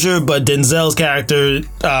his closure, but Denzel's character,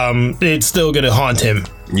 it's still gonna haunt him.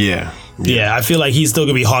 Yeah. Yeah, I feel like he's still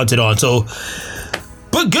gonna be haunted on. So,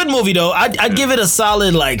 but good movie though. I'd give it a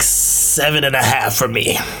solid like 7.5 for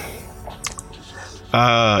me.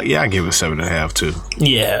 Yeah, I give it 7.5 too.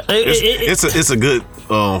 Yeah, It's a good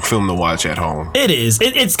film to watch at home. it is.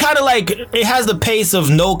 It's kind of like it has the pace of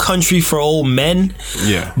No Country for Old Men.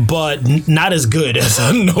 Yeah. But not as good as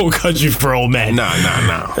No Country for Old Men.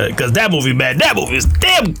 No. Because that movie, man, that movie is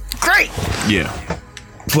damn great. Yeah.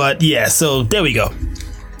 But yeah, so there we go.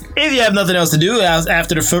 If you have nothing else to do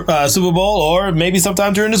after the Super Bowl or maybe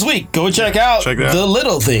sometime during this week, go check out The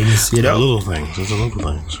Little Things. You know, The little things. It's the little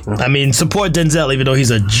things. Yeah. I mean, support Denzel even though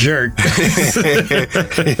he's a jerk.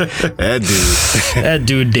 That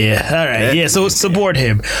dude there. All right, yeah. So support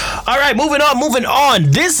him. All right, moving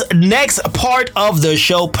on. This next part of the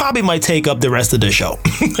show probably might take up the rest of the show.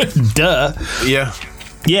 Duh. Yeah.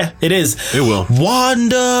 Yeah, it is. It will.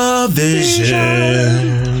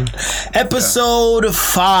 WandaVision. Episode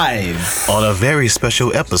 5. On a very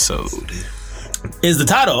special episode. Is the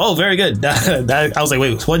title. Oh, very good. I was like,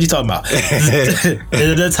 wait, what are you talking about?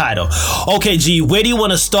 the title. Okay, G, where do you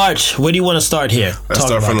want to start? Where do you want to start here? Let's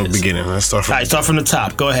start from the beginning. All right, start from the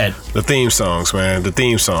top. Go ahead. The theme songs, man. The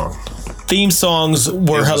theme song. Theme songs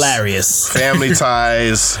were hilarious. Family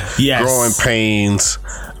Ties. Yes. Growing Pains.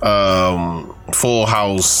 Full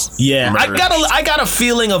House. Yeah, Merge. I got a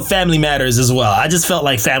feeling of Family Matters as well. I just felt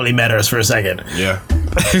like Family Matters for a second. Yeah.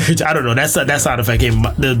 I don't know. That sound effect came.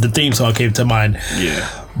 The theme song came to mind. Yeah.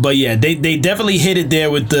 But yeah, they definitely hit it there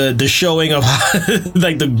with the showing of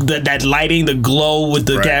like that lighting, the glow with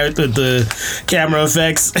the with the camera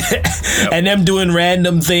effects, and them doing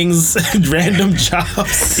random things, random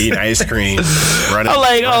jobs. Eating ice cream. I'm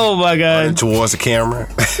like, oh my god! Running towards the camera.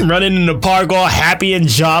 Running in the park all happy and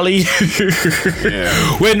jolly.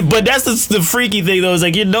 Yeah. But that's the freaky thing though. Is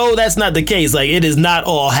like, that's not the case. Like, it is not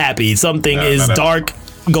all happy. Something is dark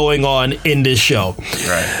going on in this show.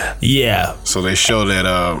 Right. Yeah. So they show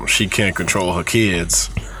that she can't control her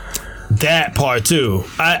kids. That part too.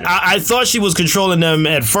 I thought she was controlling them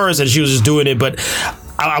at first and she was just doing it, but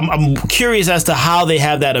I'm curious as to how they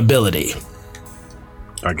have that ability.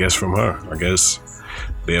 I guess from her. I guess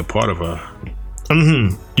they're part of her.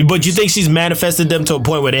 Mm-hmm. But you think she's manifested them to a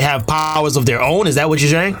point where they have powers of their own? Is that what you're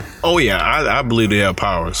saying? Oh yeah, I believe they have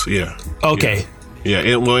powers. Yeah. Okay. Yeah.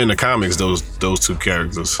 In the comics, those two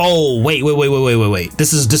characters. Oh wait.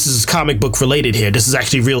 This is comic book related here. This is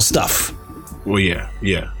actually real stuff. Well, yeah.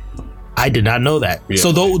 I did not know that. Yeah.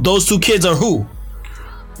 So those two kids are who?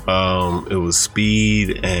 It was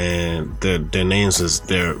Speed and their names is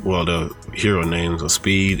the hero names are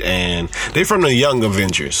Speed and they're from the Young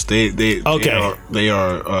Avengers. They are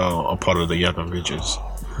a part of the Young Avengers.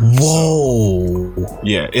 Whoa. So,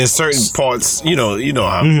 yeah, in certain parts, you know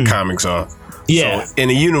how comics are. Yeah. So in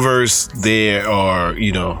the universe, there are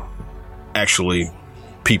actually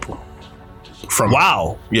people from.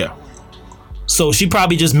 Wow. Yeah. So she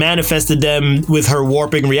probably just manifested them with her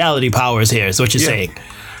warping reality powers here, is what you're saying.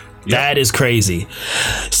 Yeah. That is crazy.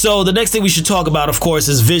 So the next thing we should talk about, of course,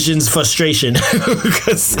 is Vision's frustration.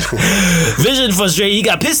 Because Vision frustration, he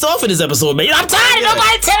got pissed off in this episode, man. I'm tired of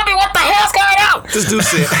nobody telling me what the hell's going on. This dude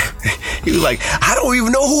said, he was like, I don't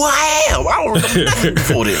even know who I am. I don't remember nothing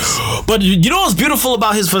before this. But you know what's beautiful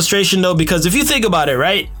about his frustration, though? Because if you think about it,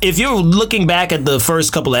 right? If you're looking back at the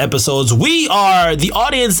first couple of episodes, the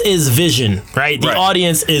audience is Vision, right? The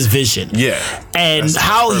audience is Vision. Yeah. And that's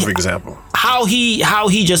how a perfect example. How he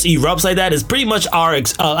just erupts like that is pretty much our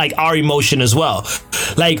emotion as well.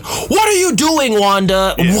 Like, what are you doing,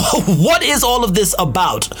 Wanda? Yeah. What is all of this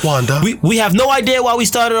about, Wanda? We have no idea why we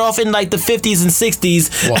started off in like the 50s and 60s,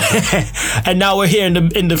 and now we're here in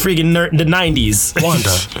the freaking the 90s.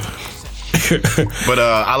 Wanda. But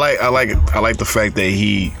I like the fact that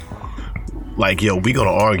he. Like, yo, we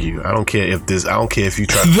gonna argue. I don't care if you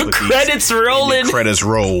try to the credits rolling. The credits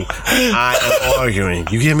roll. I am arguing.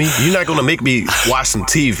 You hear me? You're not gonna make me watch some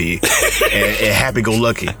TV and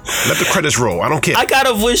happy-go-lucky. Let the credits roll. I don't care. I kind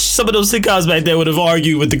of wish some of those sitcoms back there would have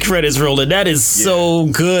argued with the credits rolling. That is so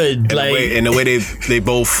good. And the way they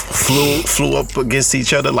both flew up against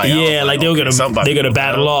each other. Like, they're gonna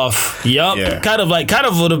battle off. Yup. Yeah. Kind of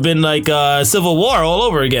would have been like Civil War all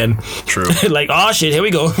over again. True. Like, oh shit, here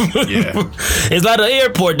we go. Yeah. It's not an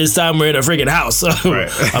airport this time. We're in a freaking house. Right.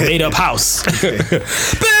 A made-up house.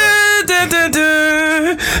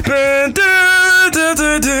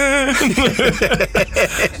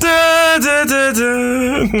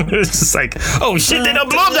 It's just like, oh shit, they done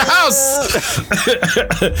blow up the house.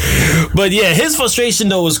 But yeah, his frustration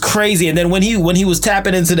though was crazy. And then when he was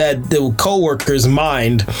tapping into the coworker's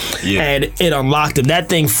mind, and it unlocked him, that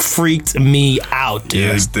thing freaked me out, dude.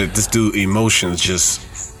 Yeah, this dude emotions just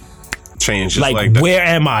changed just like that. Where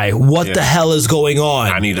am I? What the hell is going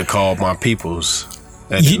on? I need to call my peoples.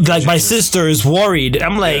 Like my sister is worried.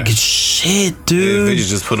 I'm like, shit, dude. They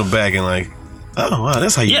just put him back and like, oh wow,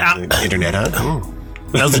 that's how you use the internet, huh? Ooh.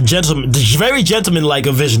 That was a gentleman, very gentleman-like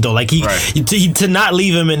a vision though. Like he to not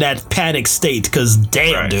leave him in that panic state, because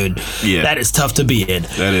damn, dude, that is tough to be in.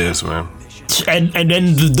 That is, man. And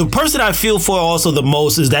then the person I feel for also the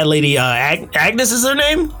most is that lady Agnes is her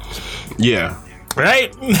name. Yeah.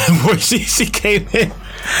 Right? Where she came in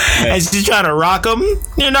and she's trying to rock him.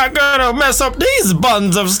 You're not gonna mess up these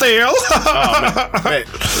buns of steel. Man,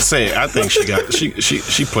 say, I think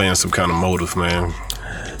she playing some kind of motive, man.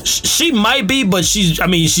 She might be, but she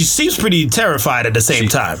seems pretty terrified at the same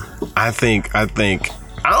time. I think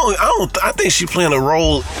she's playing a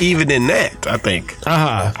role even in that. I think.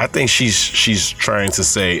 I think she's trying to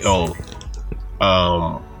say,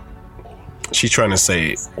 she's trying to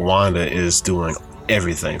say Wanda is doing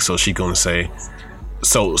everything. So she's gonna say,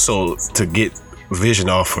 so to get Vision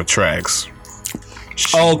off her tracks.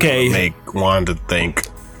 Make Wanda think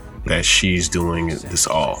that she's doing this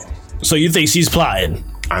all. So you think she's plotting?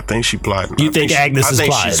 I think she's plotting. You think Agnes is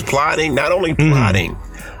plotting? I think she's plotting. Not only plotting,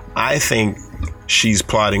 I think she's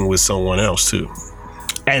plotting with someone else too.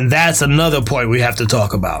 And that's another point we have to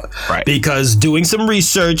talk about. Right. Because doing some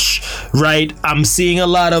research, right, I'm seeing a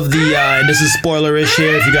lot of the, and this is spoilerish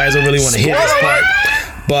here if you guys don't really want to hear this part,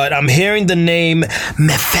 but I'm hearing the name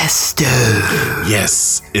Mephisto.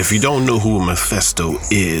 Yes. If you don't know who Mephisto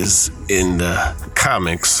is in the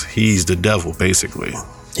comics, he's the devil, basically.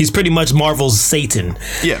 He's pretty much Marvel's Satan.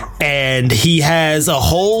 Yeah. And he has a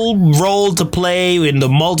whole role to play in the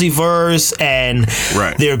multiverse, and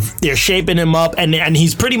they're shaping him up, and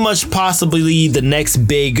he's pretty much possibly the next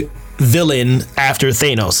big villain after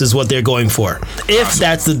Thanos is what they're going for. If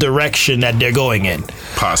that's the direction that they're going in.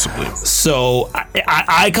 Possibly. So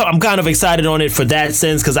I'm kind of excited on it for that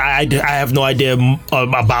sense, because I have no idea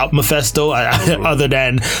about Mephisto other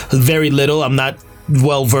than very little. I'm not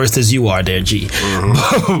well versed as you are there, G.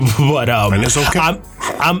 But and it's okay.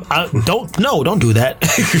 Don't do that.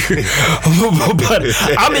 But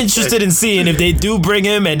I'm interested in seeing if they do bring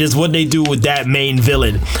him, and just what they do with that main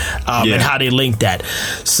villain, and how they link that.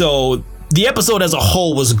 So the episode as a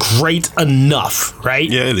whole was great enough, right?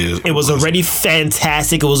 Yeah, it is. It was already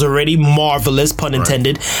fantastic. It was already marvelous, pun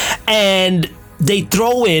intended, and they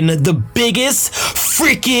throw in the biggest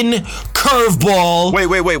freaking curveball. Wait.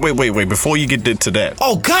 Before you get to that.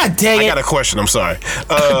 Oh, God dang it. I got a question. I'm sorry.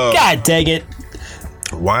 God dang it.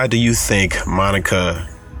 Why do you think Monica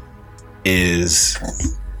is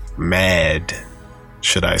mad,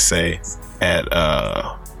 should I say, at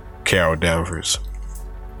Carol Danvers?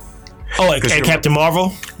 Oh, at Captain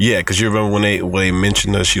Marvel? Yeah, because you remember when they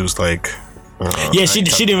mentioned her, she was like... she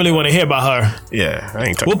didn't really want to hear about her. Yeah, I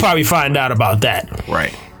ain't talking. We'll probably find out about that.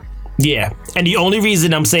 Right. Yeah, and the only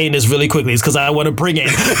reason I'm saying this really quickly is because I want to bring in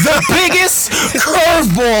the biggest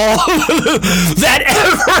curveball that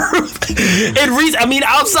ever.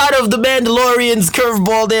 Outside of the Mandalorian's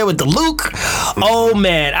curveball there with the Luke, oh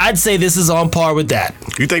man, I'd say this is on par with that.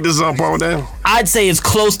 You think this is on par with that? I'd say it's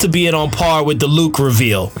close to being on par with the Luke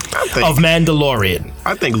reveal of Mandalorian.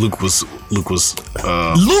 I think Luke was. Luke,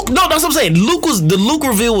 no, that's what I'm saying. The Luke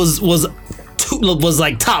reveal was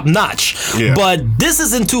like top notch, but this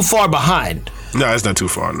isn't too far behind. No, it's not too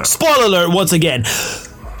far now. Spoiler alert once again.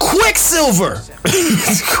 Quicksilver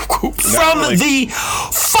from the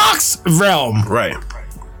Fox realm, right,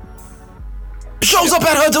 shows up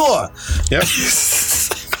at her door. Yep.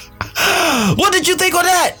 What did you think of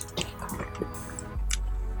that?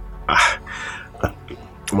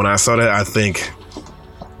 When I saw that, I think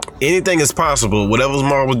anything is possible. Whatever's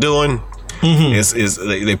Marvel doing, is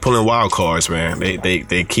they pulling wild cards, man.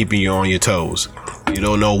 They keeping you on your toes. You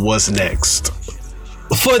don't know what's next.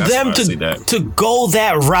 For them to go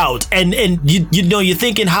that route, and you're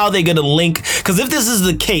thinking how they're gonna link, because if this is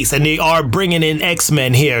the case and they are bringing in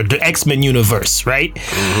X-Men here, the X-Men universe, right?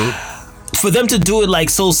 For them to do it like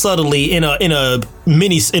so subtly in a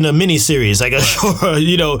mini series, like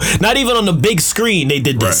not even on the big screen they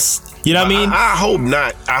did this. Right. You know what I mean? I hope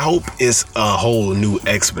not. I hope it's a whole new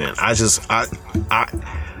X-Men.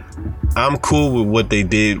 I'm cool with what they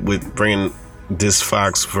did with bringing this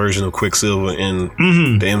Fox version of Quicksilver in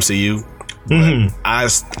the MCU. But I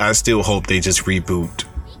still hope they just reboot.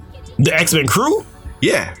 The X-Men crew?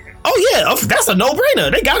 Yeah. Oh yeah, that's a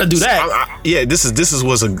no-brainer. They gotta do that. This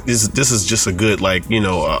is just a good, like, you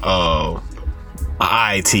know,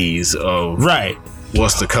 eye tease of Right.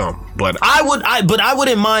 what's to come. But I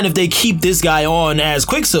wouldn't mind if they keep this guy on as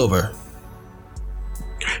Quicksilver.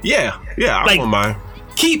 yeah, I Like- don't mind.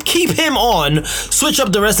 Keep him on. Switch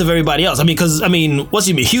up the rest of everybody else. I mean, because what's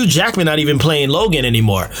he mean? Hugh Jackman not even playing Logan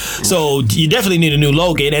anymore. So you definitely need a new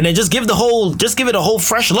Logan, and then just give it a whole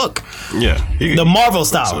fresh look. Yeah, The Marvel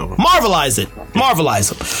style. Quicksilver. Marvelize it.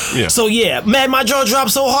 Marvelize him. Yeah. So yeah, man, my jaw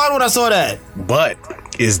dropped so hard when I saw that. But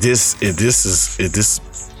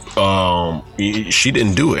she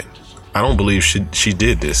didn't do it. I don't believe she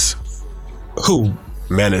did this. Who?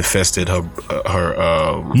 Manifested her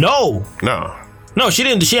No. no. No, she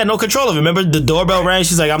didn't. She had no control of it. Remember, the doorbell rang.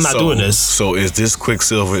 She's like, "I'm not doing this." So is this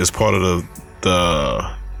Quicksilver is part of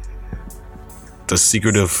the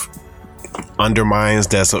secretive undermines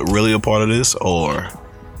that's really a part of this, or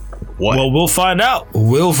what? Well, we'll find out.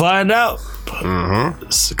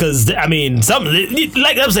 Because I mean, something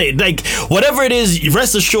like I'm saying, like whatever it is,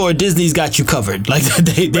 rest assured, Disney's got you covered. Like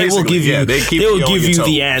they will Basically, give you, yeah, they will give you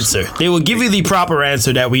the answer. They will give you the proper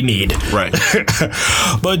answer that we need. Right.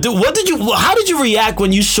 But how did you react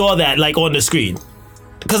when you saw that, like, on the screen?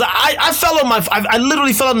 Because I fell on I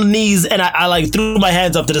literally fell on the knees and I like threw my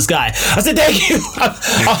hands up to the sky. I said, "Thank you.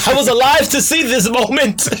 I was alive to see this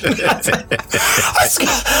moment."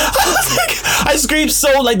 I screamed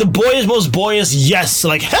so, like, the most boyish yes,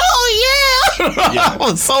 like, hell yeah! I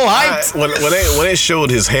was so hyped. When they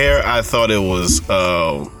showed his hair, I thought it was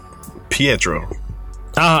Pietro.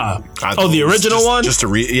 The original one. Just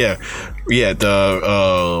to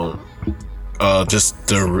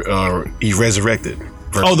he resurrected.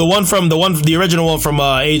 The original one from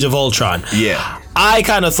Age of Ultron. Yeah. I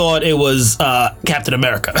kind of thought it was Captain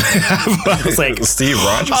America. I was like, Steve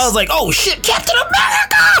Rogers. I was like, oh shit, Captain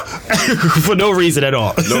America! For no reason at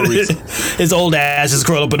all. No reason. His old ass just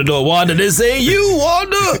curled up in the door. Wanda didn't say you,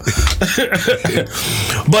 Wanda.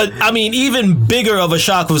 But I mean, even bigger of a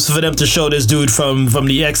shock was for them to show this dude from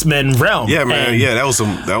the X-Men realm. Yeah, man. And that was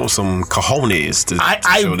some cojones to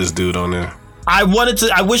show this dude on there. I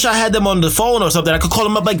wish I had them on the phone or something. I could call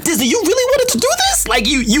them up like, Disney, you really wanted to do this? Like,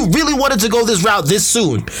 you really wanted to go this route this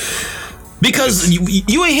soon? Because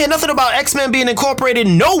you ain't hear nothing about X-Men being incorporated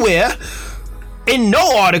nowhere, in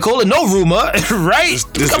no article, in no rumor, right?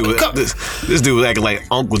 This dude was acting like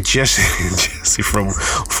Uncle Jesse from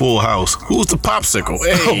Full House. Who's the popsicle?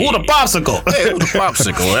 Hey. Who the popsicle? Hey, who's the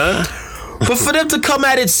popsicle, huh? But for them to come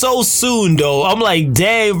at it so soon, though, I'm like,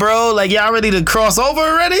 dang, bro, like, y'all ready to cross over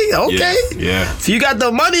already? Okay. Yeah. If you got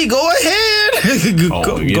the money, go ahead.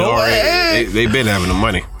 Go ahead. They've been having the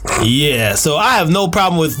money. Yeah, so I have no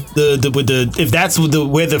problem with the if that's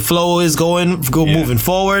where the flow is moving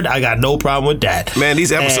forward. I got no problem with that. Man,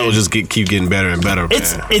 these episodes just keep getting better and better.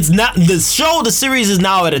 It's not the series is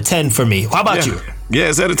now at a 10 for me. How about you? Yeah,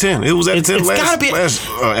 it's at a 10. It was at a 10 last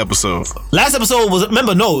episode. Last episode was,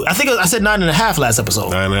 I think I said 9.5 last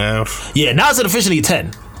episode. 9.5. Yeah, now it's officially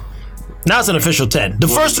 10. Now it's an official 10. The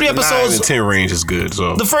first 3 episodes, 9 and 10 range is good.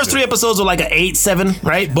 So the first 3 episodes were like an 8, 7,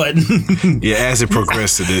 right? But yeah, as it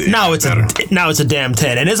progressed, now it's a damn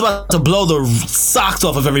 10, and it's about to blow the socks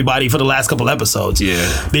off of everybody for the last couple episodes.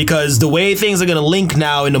 Yeah, because the way things are gonna link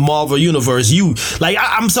now in the Marvel universe,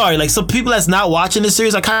 I'm sorry, like, some people that's not watching this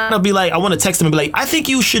series, I kind of be like, I want to text them and be like, I think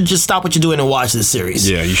you should just stop what you're doing and watch this series.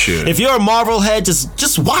 Yeah, you should. If you're a Marvel head,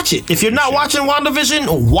 just watch it. If you're not watching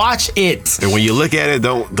WandaVision, watch it. And when you look at it,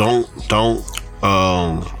 don't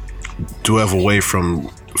dwell away from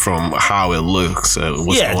how it looks.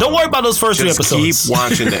 Don't worry about those first 3 episodes. Keep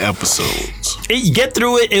watching the episodes. Get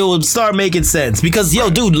through it, it will start making sense. Because,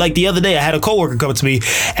 dude, like the other day, I had a coworker come to me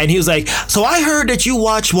and he was like, so I heard that you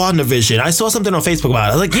watch WandaVision. I saw something on Facebook about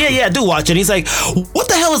it. I was like, yeah, I do watch it. And he's like, what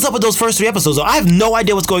the hell is up with those first 3 episodes? I have no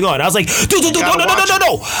idea what's going on. I was like, dude, no.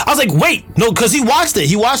 I was like, wait, no, because he watched it.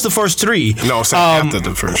 He watched the first 3. No, it's after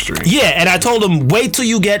the first 3. Yeah, and I told him, wait till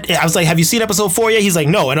you get, I was like, have you seen episode 4 yet? He's like,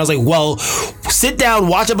 no. And I was like, well, sit down,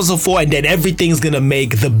 watch episode 4, and then everything's gonna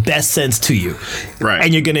make the best sense to you, right?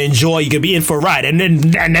 And you're gonna enjoy. You're gonna be in for a ride. And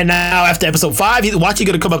then now after episode 5, he's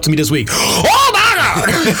gonna come up to me this week. Oh my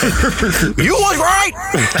god, you was right.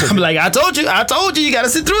 I'm like, I told you, you gotta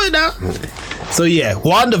sit through it now. So yeah,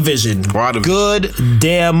 WandaVision. Good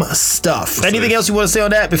damn stuff. Anything else you want to say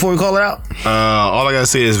on that before we call it out? All I gotta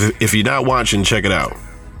say is, if you're not watching, check it out.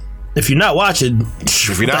 If you're not watching, what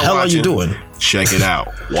the hell are you doing? Check it out.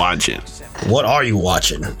 Watch it. What are you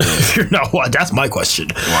watching? No, that's my question.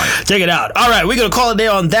 Right. Check it out. All right, we're gonna call it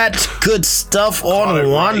there on that good stuff on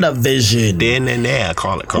WandaVision. Then and there,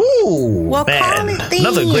 call it. Ooh, Well, man. call it then.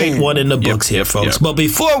 Another great one in the books here, folks. Yep. But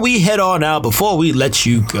before we head on out, before we let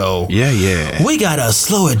you go, Yeah. we gotta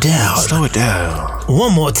slow it down Slow it down.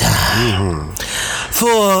 one more time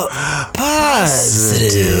for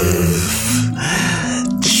positive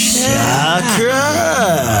chakra.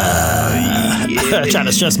 Trying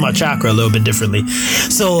to stress my chakra a little bit differently.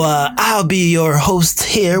 So I'll be your host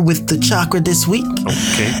here with the chakra this week.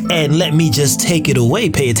 Okay. And let me just take it away.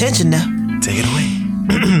 Pay attention now. Take it away.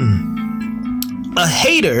 A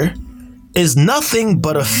hater is nothing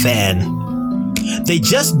but a fan. They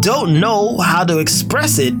just don't know how to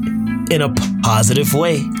express it in a positive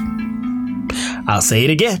way. I'll say it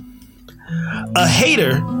again. A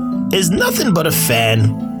hater is nothing but a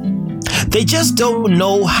fan. They just don't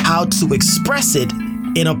know how to express it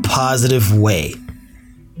in a positive way.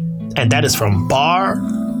 And that is from Bar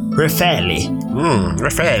Raffaele.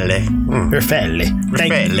 Raffaele. Raffaele.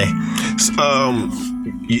 Thank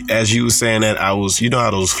you. As you were saying that, you know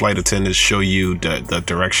how those flight attendants show you the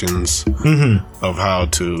directions of how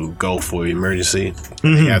to go for emergency?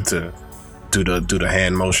 You have to do the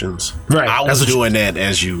hand motions. Right. I That's was what doing that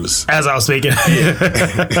as you was. As I was speaking.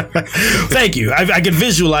 Thank you. I can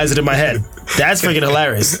visualize it in my head. That's freaking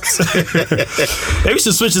hilarious. Maybe we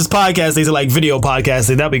should switch this podcasting to like video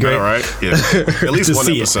podcasting. That'd be great. All right. Yeah. At least To one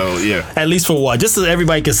see it. episode. Yeah. At least for one, just so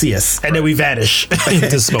everybody can see us, and then we vanish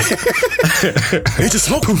into smoke. Into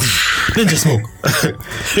smoke. Ninja smoke.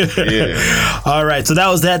 Yeah. All right, so that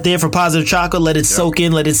was that there for positive chocolate. Let it soak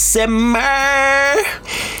in, let it simmer.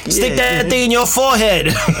 Stick that thing in your forehead.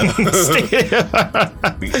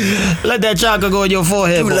 Let that chocolate go in your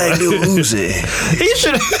forehead. You boy. like Lil Uzi. He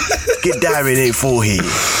should. Get diamond in forehead.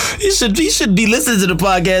 He should be listening to the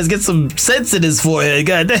podcast. Get some sense in his forehead.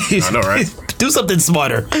 God damn. I know, right? Do something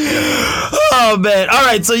smarter. Oh man. All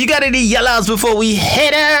right. So you got any yell-outs before we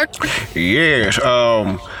head out? Yes.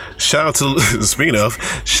 Shout out to speaking of,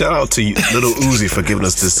 shout out to Little Uzi for giving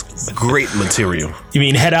us this great material. You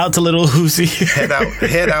mean head out to Little Uzi?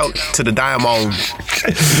 Head out to the diamond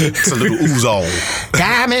to Little Uzon.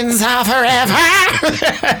 Diamonds are forever.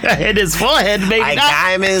 In his forehead, baby. Like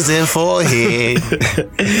diamonds in forehead.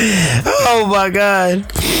 Oh my God.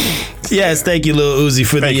 Yes, thank you, Lil Uzi,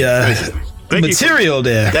 for Thank the you. material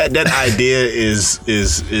there. That idea is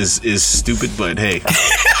stupid, but hey,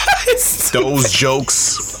 those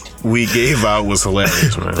jokes we gave out was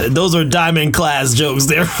hilarious, man. Those are diamond class jokes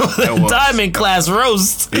there. Diamond class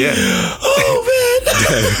roast. Yeah. Oh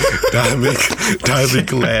man. Diamond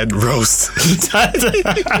clad roast.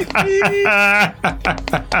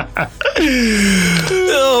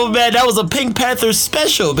 Oh man, that was a Pink Panther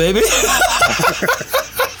special, baby.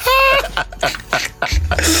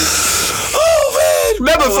 Oh man.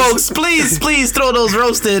 Remember, folks, please throw those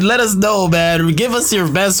roasts in. Let us know, man. Give us your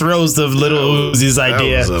best roast of Little Uzi's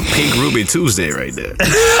idea. That was a Pink Ruby Tuesday right there.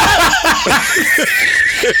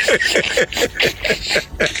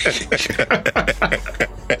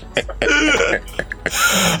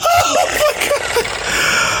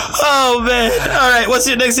 Oh man. All right, what's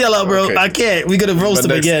your next yell out, bro? Okay. I can't. We gotta roast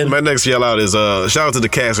him again. My next yell out is shout out to the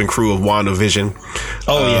cast and crew of WandaVision.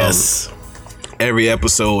 Oh yes. Every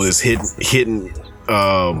episode is hitting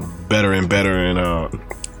better and better, and I'm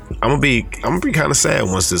gonna be kind of sad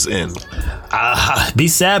once this ends. Be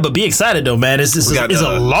sad, but be excited though, man. It's got,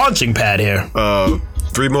 a launching pad here.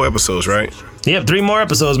 3 more episodes, right? Yep, 3 more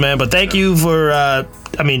episodes, man. But thank you for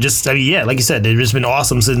yeah, like you said, it's just been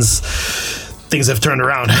awesome since things have turned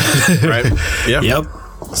around. Right? Yeah. Yep.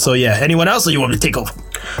 So yeah, anyone else, or you want me to take over?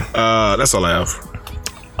 That's all I have.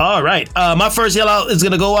 All right. My first yell out is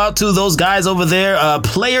going to go out to those guys over there.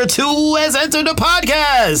 Player 2 has entered the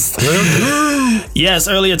podcast. Yes,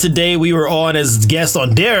 earlier today we were on as guests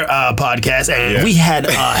on their podcast, and we had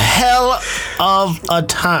a hell of a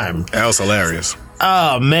time. That was hilarious.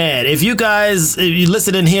 Oh man, if you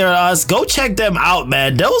listen and hear us, go check them out,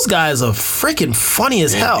 man. Those guys are freaking funny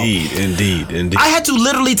as hell. Indeed. I had to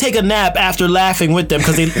literally take a nap after laughing with them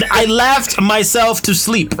because I laughed myself to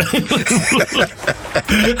sleep.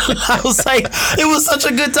 I was like, it was such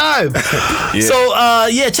a good time. Yeah. So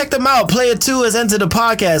check them out. Player 2 has entered the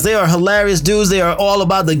podcast. They are hilarious dudes. They are all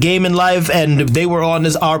about the gaming life, and they were on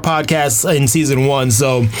our podcast in season 1.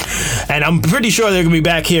 So, and I'm pretty sure they're gonna be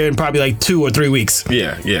back here in probably like 2 or 3 weeks.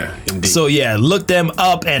 Yeah, indeed. So yeah, look them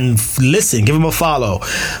up and listen. Give them a follow.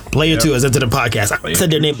 Player 2 has entered the podcast. I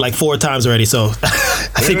said their name like 4 times already, so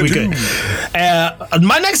I think we good.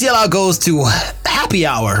 My next yell out goes to Happy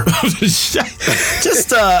Hour.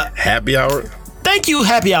 Just Happy hour. thank you,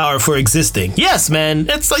 Happy Hour, for existing. Yes, man.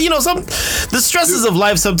 It's the stresses of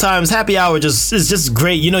life sometimes. Happy Hour is just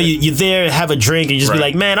great. You're there, have a drink, and you just be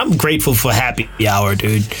Right. like, man, I'm grateful for Happy Hour,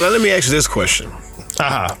 dude. Now let me ask you this question: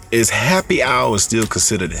 Uh-huh. Is happy hour still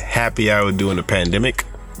considered happy hour during the pandemic?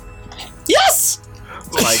 Yes!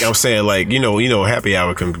 Like I'm saying, happy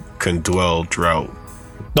hour can dwell throughout.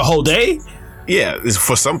 The whole day? Yeah, it's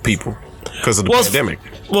for some people because of the Well, pandemic.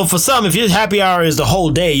 Well, for some, if your happy hour is the whole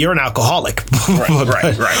day, you're an alcoholic.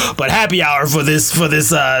 Right. But happy hour for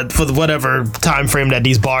the whatever time frame that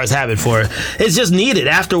these bars have it for, it's just needed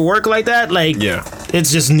after work like that. Like, Yeah.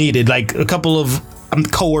 it's just needed. Like a couple of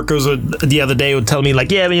coworkers the other day would tell me like,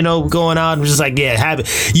 yeah, going out. I'm just like, yeah, have it.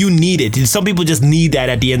 You need it. Some people just need that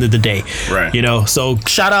at the end of the day. Right. So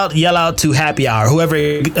yell out to Happy Hour.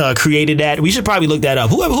 Whoever created that, we should probably look that up.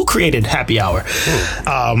 Who created Happy Hour,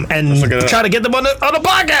 and try to get them on the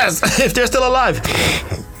podcast if they're still alive.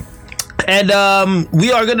 And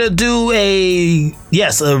we are gonna do a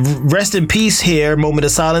rest in peace here, moment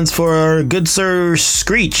of silence for good Sir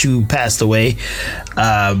Screech, who passed away.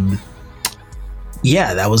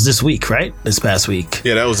 Yeah, that was this week, right? This past week.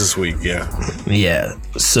 Yeah, that was this week. Yeah. Yeah.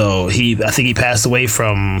 So I think he passed away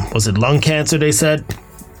from, was it lung cancer, they said?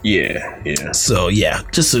 Yeah. So yeah,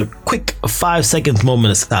 just a quick 5 seconds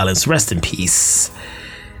moment of silence. Rest in peace,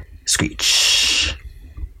 Screech.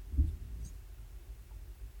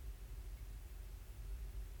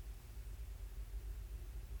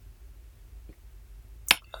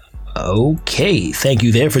 Okay, thank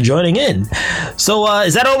you there for joining in. So,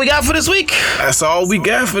 is that all we got for this week? That's all we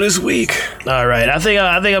got for this week. All right, I think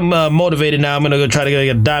I'm motivated now. I'm gonna go try to get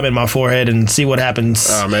a diamond in my forehead and see what happens.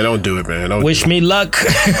 Oh man, don't do it, man. Don't Wish me luck. do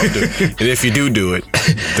it. And if you do it,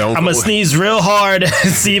 don't. I'm gonna sneeze real hard and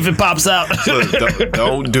see if it pops out. Look,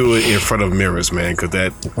 don't do it in front of mirrors, man, because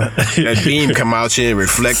that beam come out you and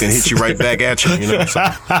reflect and hit you right back at you. So,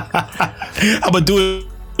 I'm gonna do it.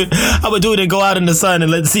 And go out in the sun and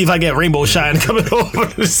let's see if I get rainbow shine coming over.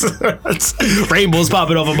 Rainbows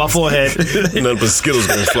popping over my forehead. nothing but Skittles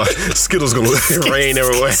gonna fly. Skittles gonna rain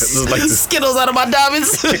everywhere. It's like this. Skittles out of my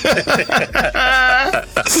diamonds.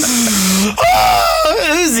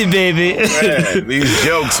 Oh, easy, baby. Man, these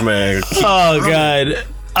jokes, man. Oh, God.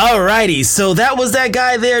 Alrighty, so that was that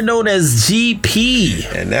guy there known as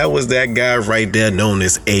GP. And that was that guy right there known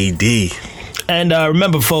as AD. And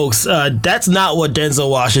remember, folks, that's not what Denzel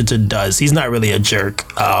Washington does. He's not really a jerk.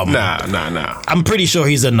 Nah. I'm pretty sure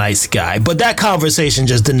he's a nice guy, but that conversation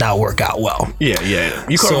just did not work out well. Yeah.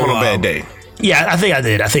 You caught him on a bad day. Yeah, I think I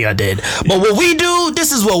did. But what we do,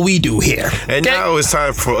 this is what we do here. And okay? now it's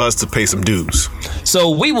time for us to pay some dues. So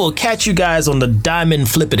we will catch you guys on the Diamond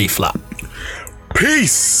Flippity Flop.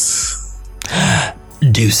 Peace.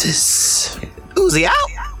 Deuces. Uzi out.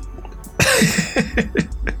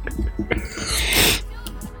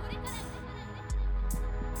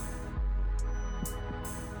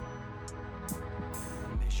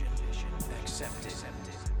 Mission accepted.